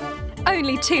 9.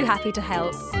 Only too happy to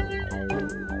help.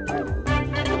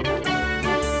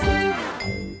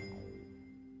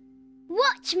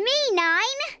 Watch me, 9.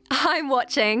 I'm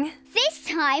watching. This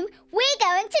time, we're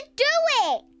going to do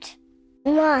it.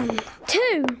 1,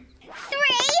 2. 3.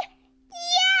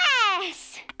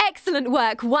 Yes! Excellent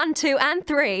work, 1, 2 and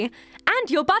 3. And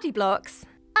your buddy blocks.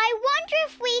 I wonder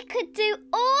if we could do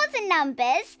all the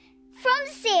numbers from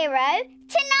 0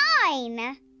 to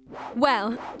 9.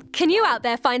 Well, can you out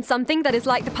there find something that is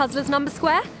like the puzzler's number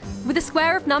square? With a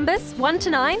square of numbers 1 to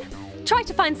 9? Try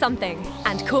to find something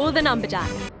and call the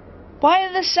Numberjacks. Why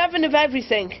are there 7 of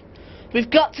everything? We've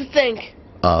got to think.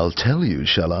 I'll tell you,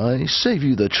 shall I? Save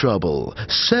you the trouble.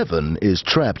 7 is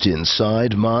trapped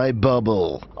inside my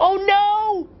bubble. Oh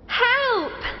no!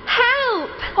 Help! Help!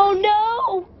 Oh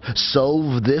no!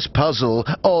 Solve this puzzle,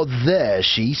 or there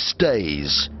she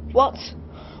stays. What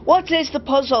is the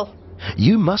puzzle?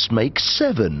 You must make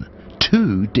 7,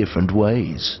 2 different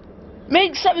ways.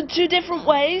 Make 7 2 different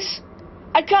ways?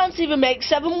 I can't even make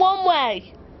 7 one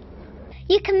way.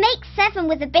 You can make 7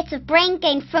 with a bit of brain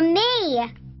gain from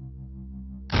me.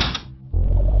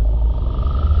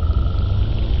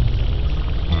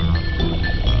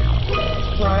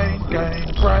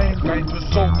 Brain gain to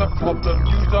solve the problem.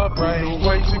 Use our brain.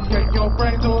 Ways to get your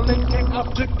brains all linking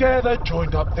up together.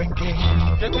 Joined up thinking.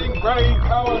 Getting brain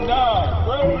power now.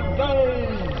 Brain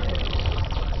gain.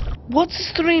 What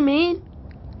does 3 mean?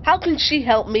 How can she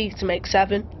help me to make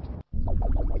 7?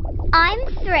 I'm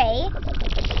 3.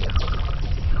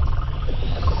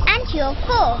 And you're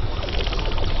 4.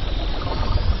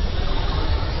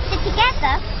 So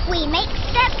together, we make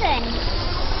 7.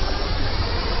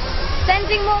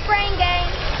 Sending more brain gain.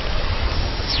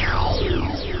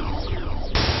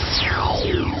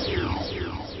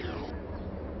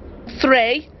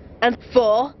 3 and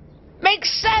 4 make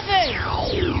 7.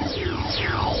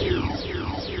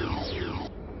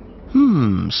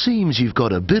 Seems you've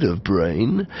got a bit of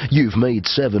brain. You've made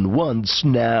 7 once,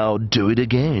 now do it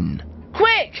again.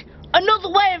 Quick! Another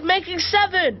way of making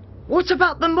 7. What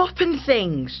about the mopping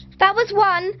things? That was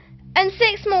 1, and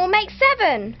 6 more make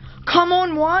 7. Come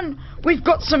on, 1. We've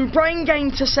got some brain gain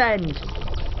to send.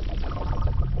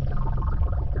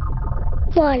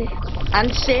 1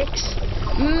 and 6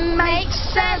 make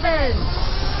 7.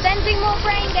 Sending more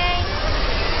brain gain.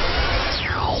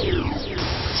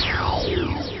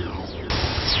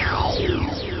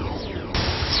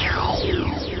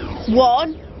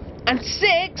 1 and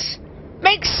 6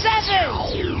 make 7.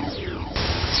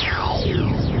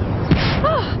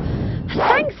 Oh,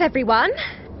 thanks, everyone.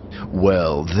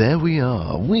 Well, there we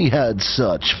are. We had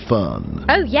such fun.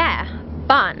 Oh, yeah.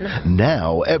 Fun.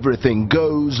 Now everything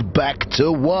goes back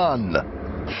to 1.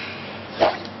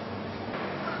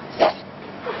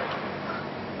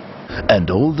 And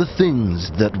all the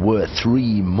things that were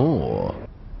 3 more.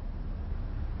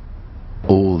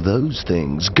 All those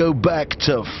things go back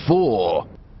to 4.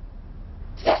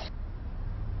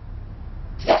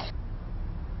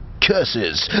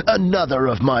 Curses! Another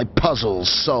of my puzzles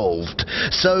solved.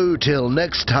 So till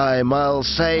next time I'll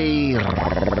say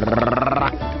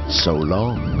so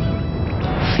long.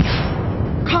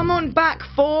 Come on back,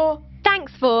 4.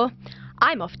 Thanks, 4.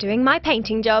 I'm off doing my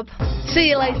painting job. See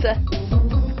you later.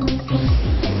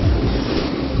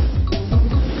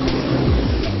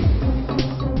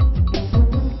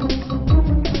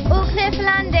 All clear for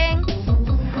landing.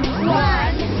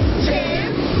 1, 2,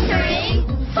 3,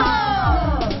 4.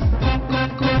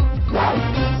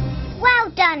 Well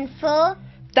done, 4.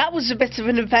 That was a bit of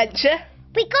an adventure.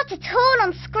 We got it all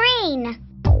on screen.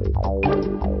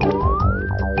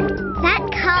 That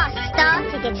car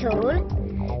started it all.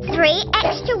 3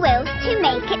 extra wheels to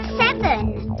make it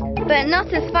 7. But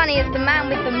not as funny as the man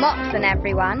with the mops and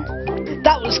everyone.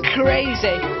 That was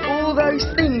crazy. All those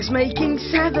things making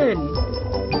 7.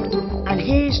 And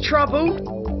here's trouble.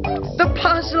 The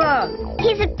puzzler.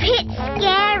 He's a bit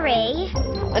scary.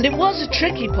 And it was a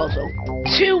tricky puzzle.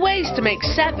 2 ways to make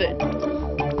 7.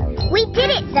 We did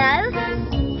it though.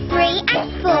 3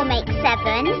 and 4 make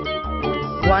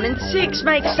 7. 1 and 6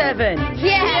 make 7.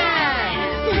 Yeah!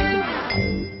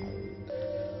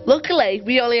 Luckily,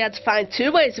 we only had to find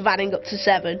 2 ways of adding up to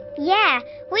 7. Yeah,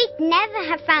 we'd never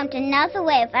have found another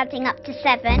way of adding up to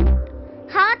 7.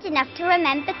 Hard enough to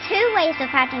remember 2 ways of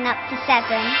adding up to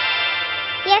 7.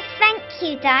 Yes, thank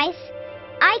you, Dice.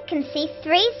 I can see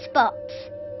 3 spots.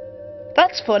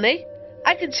 That's funny.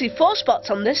 I can see 4 spots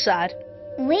on this side.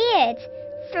 Weird.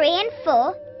 3 and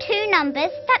 4, 2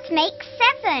 numbers that make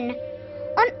 7.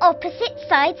 On opposite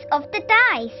sides of the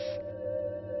dice.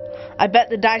 I bet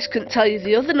the dice couldn't tell you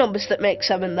the other numbers that make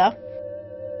 7, though.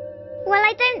 Well,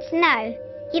 I don't know.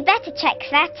 You better check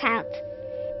that out.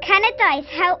 Can a dice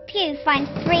help you find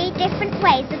 3 different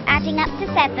ways of adding up to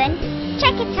 7?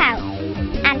 Check it out.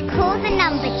 And call the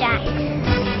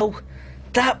Numberjacks. Oh,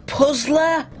 that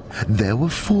puzzler? There were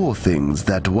 4 things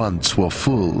that once were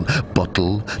full: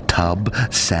 bottle, tub,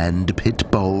 sand pit,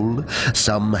 bowl.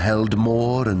 Some held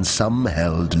more and some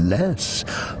held less.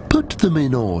 Put them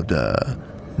in order.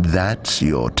 That's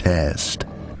your test.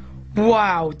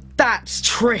 Wow, that's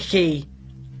tricky.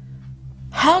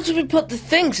 How do we put the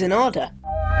things in order?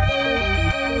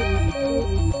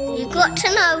 You've got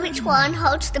to know which one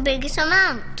holds the biggest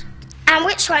amount. And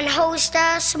which one holds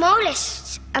the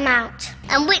smallest amount.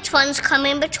 And which ones come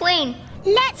in between.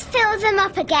 Let's fill them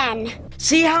up again.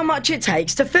 See how much it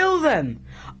takes to fill them.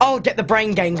 I'll get the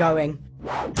brain game going.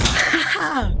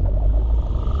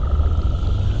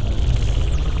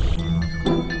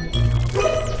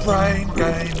 Brain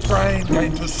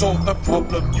game, to solve the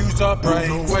problem, use our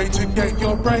brains. The way to get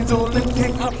your brains all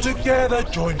linking up together,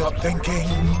 joined up thinking.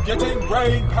 Getting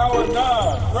brain power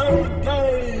now, brain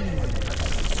game.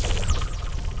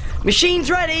 Machines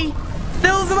ready.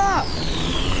 Fill them up.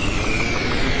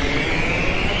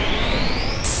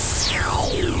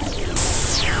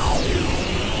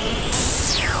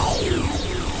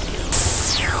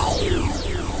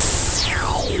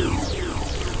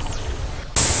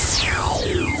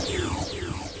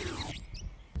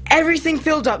 Everything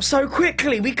filled up so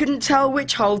quickly we couldn't tell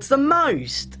which holds the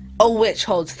most. Or which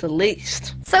holds the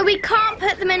least. So we can't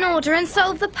put them in order and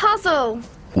solve the puzzle.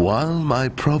 While my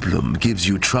problem gives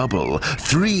you trouble,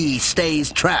 3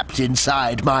 stays trapped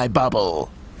inside my bubble.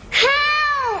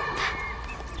 Help!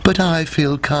 But I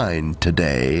feel kind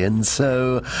today, and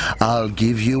so I'll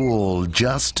give you all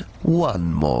just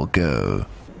one more go.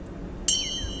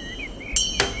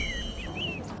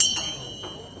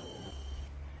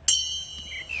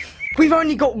 We've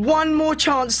only got one more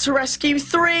chance to rescue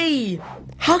 3.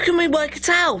 How can we work it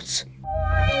out?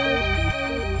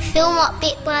 Fill up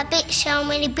bit by bit, so how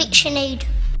many bits you need.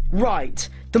 Right.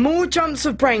 The more jumps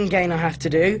of brain gain I have to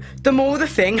do, the more the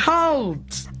thing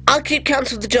holds. I'll keep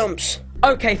count of the jumps.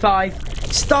 Okay,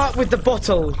 5. Start with the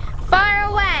bottle. Fire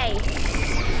away.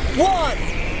 1.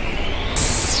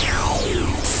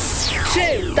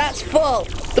 2. That's full.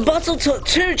 The bottle took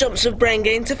 2 jumps of brain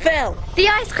gain to fill. The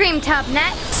ice cream tub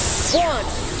next. 1,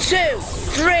 2,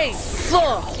 3,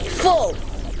 4. Full.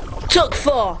 Took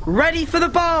 4. Ready for the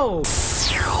bowl.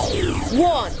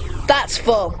 1. That's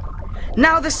full.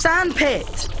 Now the sand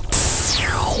pit.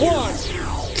 1,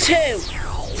 2,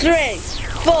 3,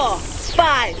 4,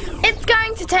 5. It's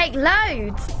going to take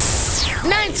loads.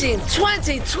 19,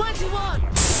 20, 21.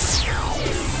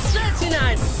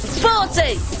 39,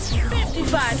 40.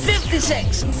 55,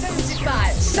 56,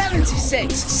 75,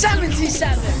 76,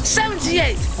 77,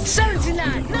 78,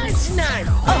 79, 99,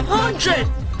 100.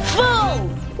 Full.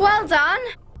 Well done.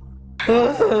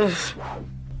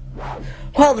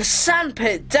 Well, the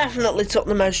sandpit definitely took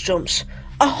the most jumps.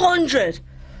 100.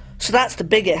 So that's the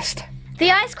biggest.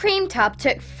 The ice cream tub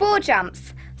took 4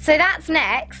 jumps, so that's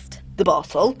next. The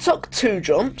bottle took 2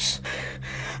 jumps.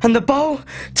 And the bowl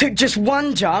took just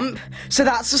 1 jump, so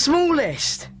that's the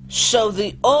smallest. So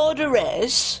the order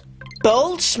is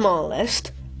bowl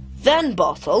smallest, then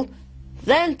bottle,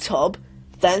 then tub,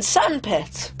 then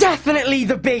sandpit. Definitely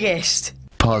the biggest.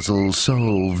 Puzzle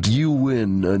solved, you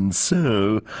win, and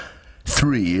so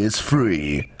 3 is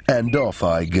free, and off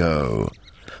I go.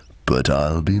 But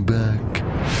I'll be back.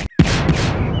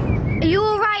 Are you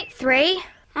all right, 3?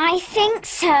 I think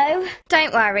so.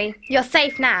 Don't worry, you're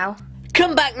safe now.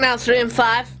 Come back now, 3 and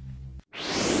 5.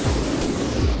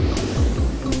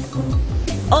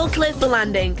 All clear for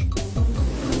landing.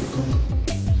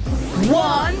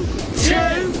 1, 2,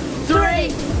 3,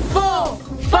 4,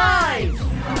 5.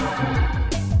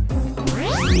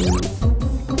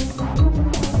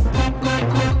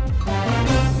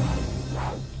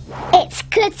 It's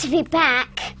good to be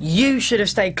back. You should have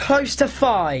stayed close to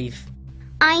 5.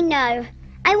 I know.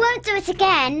 I won't do it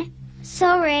again.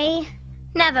 Sorry.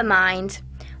 Never mind.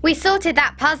 We sorted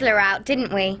that puzzler out,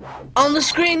 didn't we? On the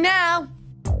screen now.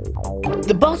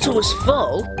 The bottle was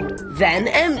full, then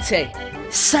empty.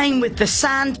 Same with the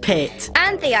sand pit.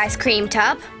 And the ice cream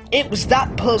tub. It was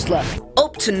that puzzler,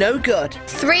 up to no good.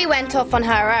 3 went off on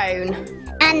her own.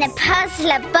 And the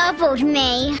puzzler bubbled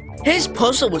me. His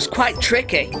puzzle was quite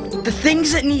tricky. The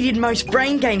things that needed most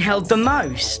brain gain held the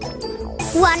most.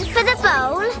 1 for the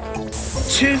bowl,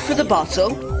 2 for the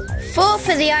bottle, 4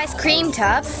 for the ice cream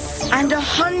tub, and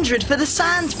 100 for the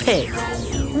sandpit.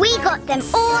 We got them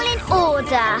all in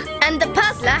order. and the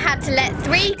puzzler had to let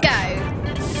 3 go.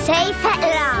 Safe at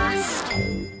last.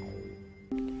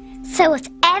 So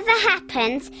whatever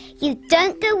happens, you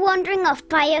don't go wandering off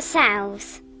by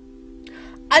yourselves.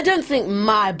 I don't think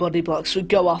my body blocks would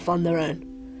go off on their own.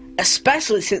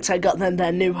 Especially since I got them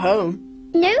their new home.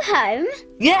 New home?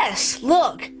 Yes,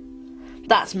 look.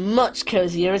 That's much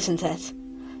cosier, isn't it?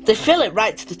 They fill it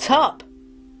right to the top.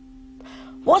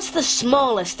 What's the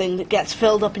smallest thing that gets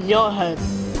filled up in your home?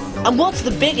 And what's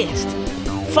the biggest?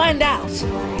 Find out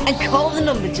and call the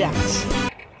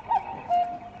Numberjacks.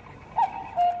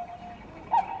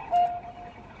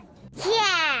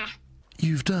 Yeah.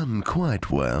 You've done quite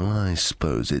well, I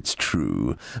suppose it's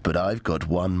true, but I've got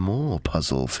one more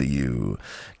puzzle for you.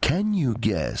 Can you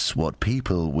guess what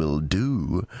people will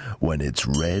do when it's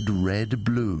red, red,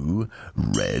 blue,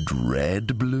 red,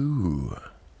 red, blue?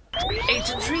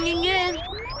 Agent's ringing in.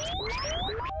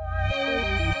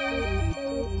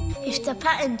 If the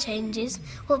pattern changes,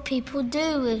 what people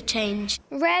do will change.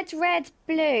 Red, red,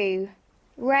 blue.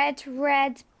 Red,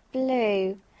 red,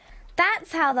 blue.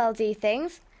 That's how they'll do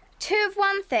things. 2 of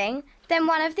one thing, then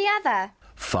 1 of the other.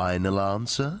 Final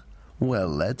answer? Well,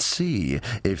 let's see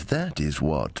if that is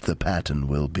what the pattern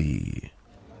will be.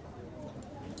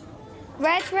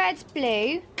 Red, red,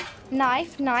 blue.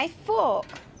 Knife, knife, fork.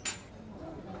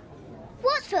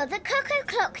 What will the cuckoo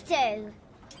clock do?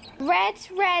 Red,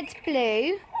 red,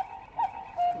 blue.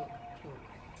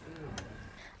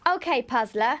 OK,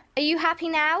 puzzler, are you happy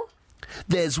now?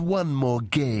 There's one more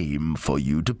game for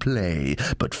you to play,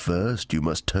 but first you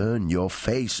must turn your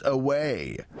face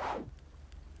away.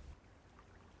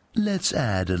 Let's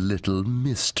add a little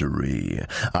mystery.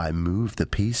 I move the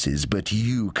pieces, but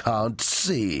you can't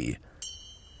see.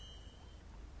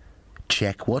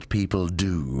 Check what people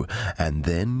do, and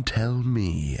then tell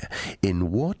me,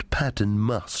 in what pattern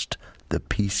must the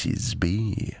pieces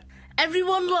be?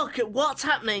 Everyone look at what's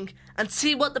happening and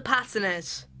see what the pattern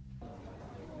is.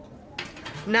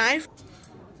 Knife,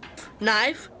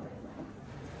 knife,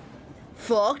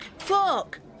 fork,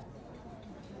 fork.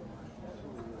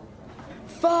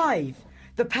 5.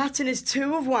 The pattern is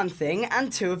 2 of one thing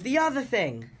and 2 of the other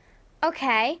thing.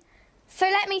 OK, so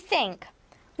let me think.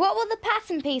 What will the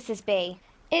pattern pieces be?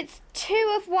 It's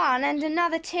 2 of one and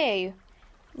another 2.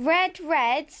 Red,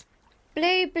 red,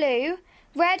 blue, blue,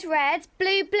 red, red,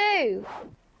 blue, blue.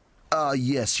 Ah,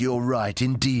 yes, you're right.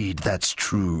 Indeed, that's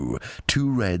true. 2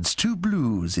 reds, 2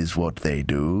 blues is what they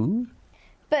do.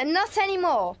 But not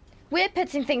anymore. We're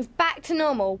putting things back to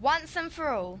normal once and for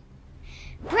all.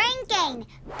 Brain gain.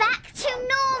 Back to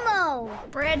normal.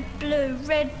 Red, blue,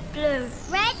 red, blue.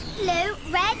 Red, blue,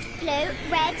 red, blue,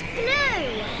 red,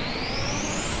 blue.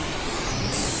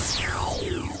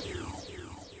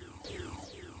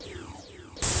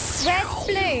 Red,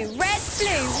 blue, red,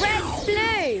 blue, red,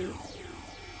 blue.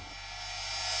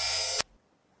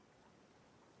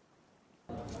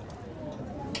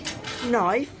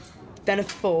 Knife, then a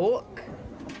fork.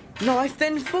 Knife,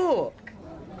 then fork.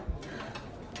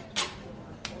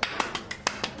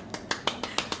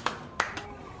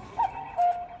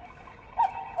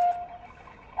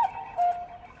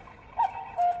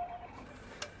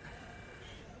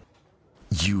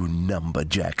 You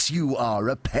Numberjacks, you are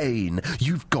a pain.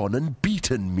 You've gone and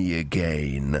beaten me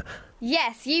again.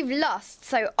 Yes, you've lost,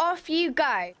 so off you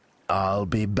go. I'll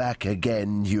be back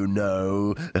again, you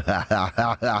know.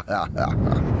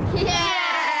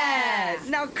 Yes!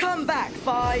 Now come back,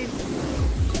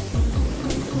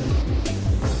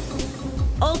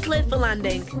 5. All clear for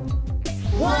landing.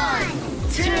 1,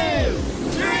 2,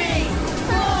 3,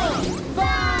 4,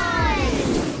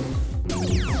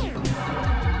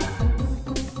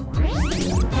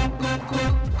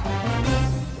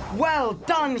 5. Well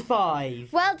done,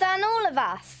 5. Well done, all of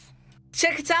us.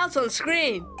 Check it out on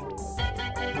screen.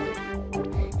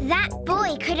 That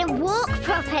boy couldn't walk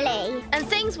properly. And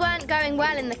things weren't going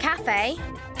well in the cafe.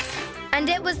 And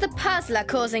it was the puzzler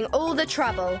causing all the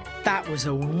trouble. That was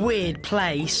a weird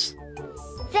place.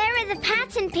 There are the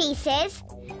pattern pieces,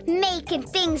 making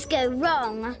things go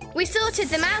wrong. We sorted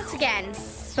them out again,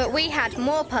 but we had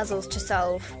more puzzles to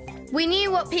solve. We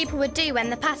knew what people would do when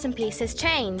the pattern pieces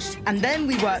changed. And then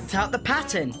we worked out the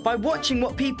pattern by watching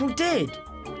what people did.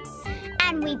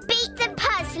 And we beat the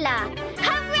puzzler.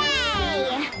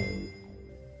 Hooray!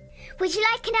 Would you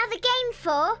like another game,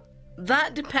 4?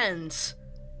 That depends.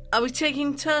 Are we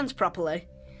taking turns properly?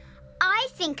 I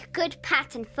think a good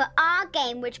pattern for our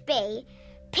game would be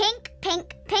pink,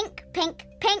 pink, pink, pink,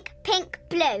 pink, pink,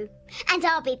 blue. And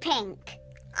I'll be pink.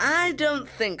 I don't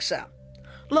think so.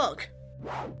 Look,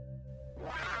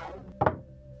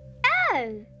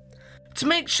 Oh. To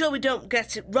make sure we don't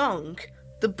get it wrong,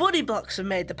 the buddy blocks have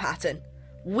made the pattern.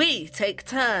 We take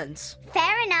turns.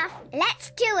 Fair enough.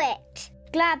 Let's do it.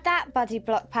 Glad that buddy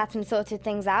block pattern sorted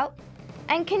things out.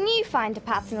 And can you find a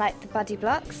pattern like the buddy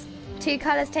blocks? 2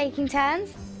 colours taking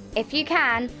turns? If you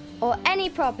can, or any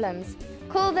problems,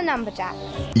 call the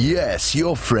Numberjacks. Yes,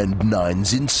 your friend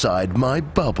Nine's inside my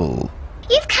bubble.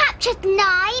 You've captured 9.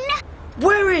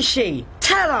 Where is she?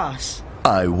 Tell us.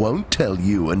 I won't tell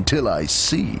you until I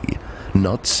see.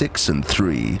 Not 6 and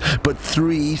 3, but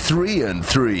 3, 3 and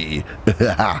 3.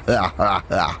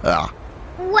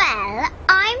 Well,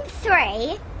 I'm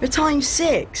 3. But I'm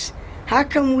 6. How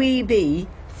can we be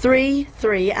 3,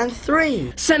 3 and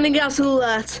 3? Sending out an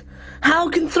alert. How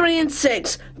can 3 and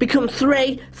 6 become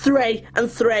 3, 3 and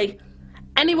 3?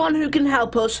 Anyone who can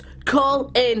help us,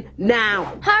 call in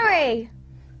now. Hurry!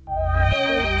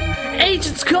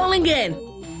 Agents calling in.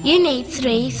 You need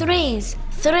 3 3s.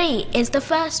 3 is the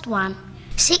first one.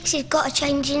 6 has got to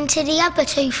change into the other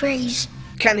 2 3s.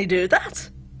 Can he do that?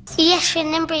 Yes,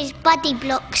 remember his buddy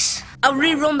blocks. I'll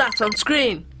rerun that on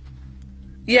screen.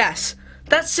 Yes,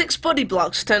 that's 6 buddy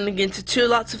blocks turning into 2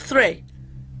 lots of 3.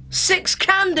 6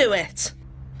 can do it.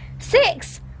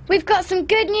 6, we've got some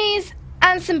good news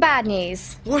and some bad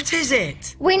news. What is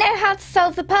it? We know how to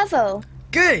solve the puzzle.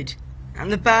 Good.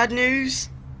 And the bad news?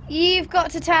 You've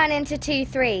got to turn into 2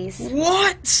 3s.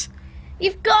 What?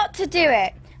 You've got to do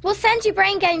it. We'll send you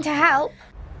Brain Game to help.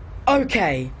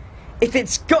 Okay. If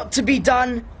it's got to be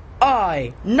done,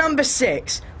 I, number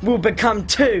 6, will become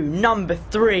 2 number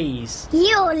 3s.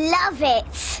 You'll love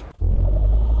it.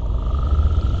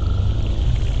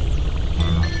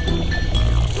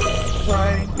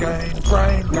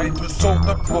 Brain game to solve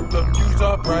the problem, use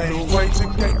our brains. Ways to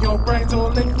get your brains all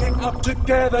linking up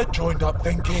together, joined up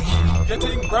thinking.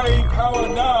 Getting brain power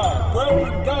now,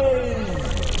 brain game.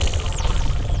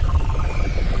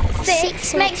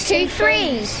 6 makes 2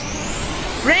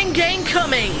 3s. Brain game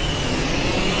coming.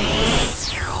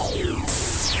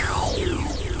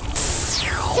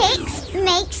 6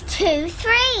 makes 2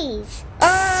 3s.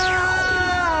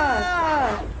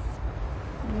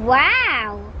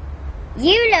 Wow.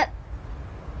 You look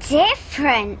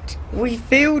different. We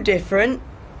feel different.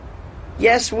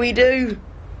 Yes, we do.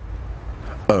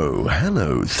 Oh,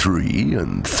 hello, 3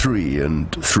 and 3 and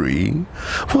 3.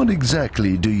 What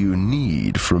exactly do you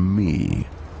need from me?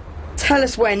 Tell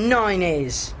us where 9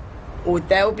 is, or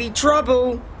there'll be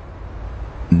trouble.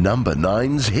 Number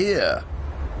 9's here.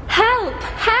 Help!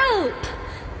 Help!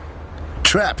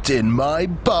 Trapped in my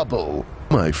bubble.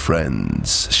 My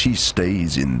friends, she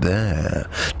stays in there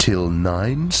till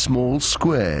 9 small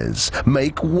squares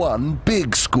make 1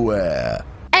 big square.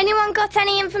 Anyone got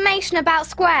any information about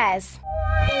squares?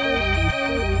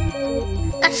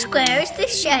 A square is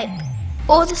this shape.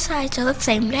 All the sides are the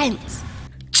same length.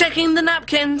 Checking the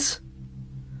napkins.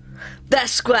 They're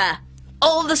square.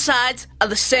 All the sides are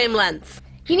the same length.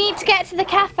 You need to get to the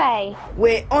cafe.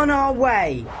 We're on our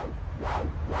way.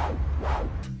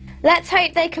 Let's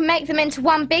hope they can make them into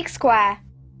 1 big square.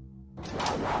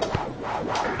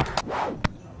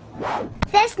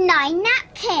 There's 9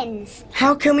 napkins.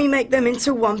 How can we make them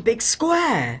into 1 big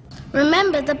square?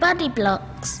 Remember the buddy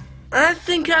blocks. I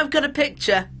think I've got a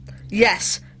picture.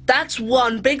 Yes, that's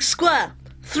 1 big square.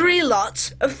 3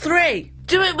 lots of 3.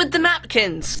 Do it with the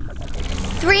napkins.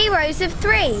 3 rows of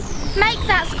 3. Make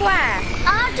that square.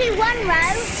 I'll do 1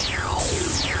 row.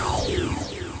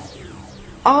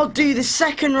 I'll do the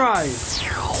second row.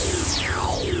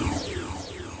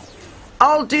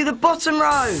 I'll do the bottom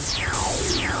row.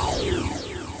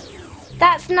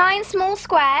 That's 9 small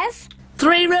squares.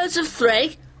 3 rows of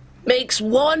 3 makes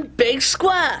 1 big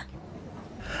square.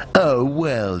 Oh,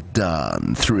 well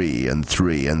done, 3 and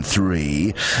 3 and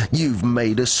 3. You've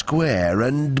made a square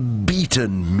and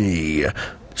beaten me.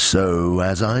 So,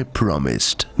 as I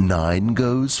promised, 9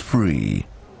 goes free.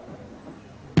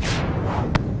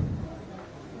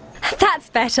 That's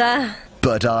better.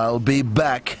 But I'll be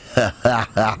back.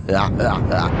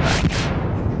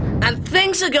 And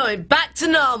things are going back to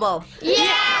normal.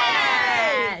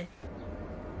 Yay!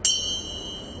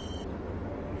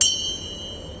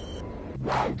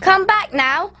 Come back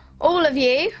now, all of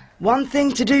you. 1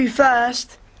 thing to do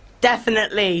first.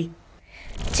 Definitely.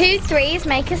 2 3s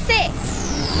make a 6.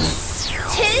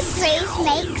 2 3s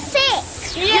make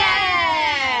 6.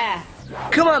 Yeah!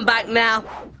 Come on back now.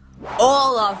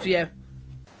 All of you.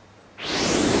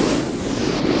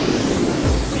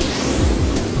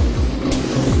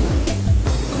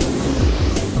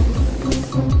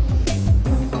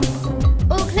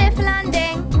 All clear for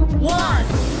landing. 1,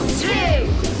 2,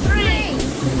 3,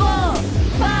 4,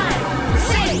 5,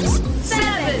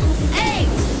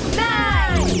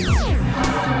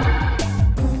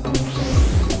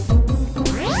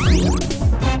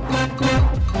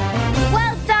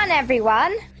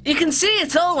 everyone. You can see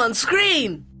it all on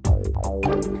screen.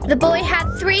 The boy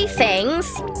had 3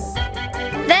 things,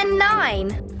 then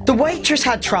 9. The waitress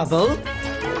had trouble.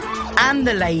 And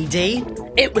the lady.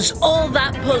 It was all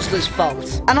that puzzler's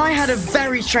fault. And I had a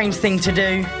very strange thing to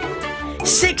do.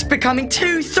 6 becoming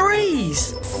 2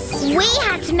 3s. We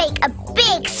had to make a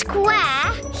big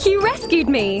square. You rescued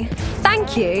me.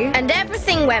 Thank you. And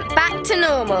everything went back to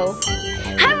normal.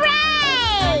 Hooray!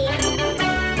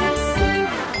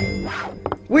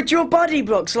 Would your buddy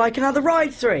blocks like another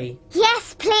ride 3?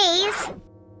 Yes, please.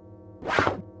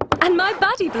 And my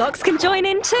buddy blocks can join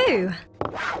in too.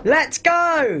 Let's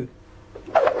go!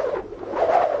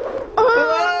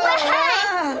 Wow!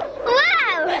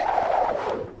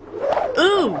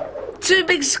 Ooh, 2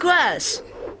 big squares.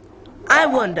 I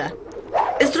wonder,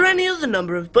 is there any other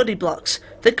number of buddy blocks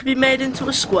that could be made into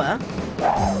a square?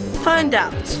 Find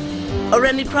out. Or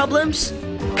any problems?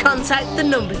 Contact the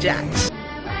Numberjacks.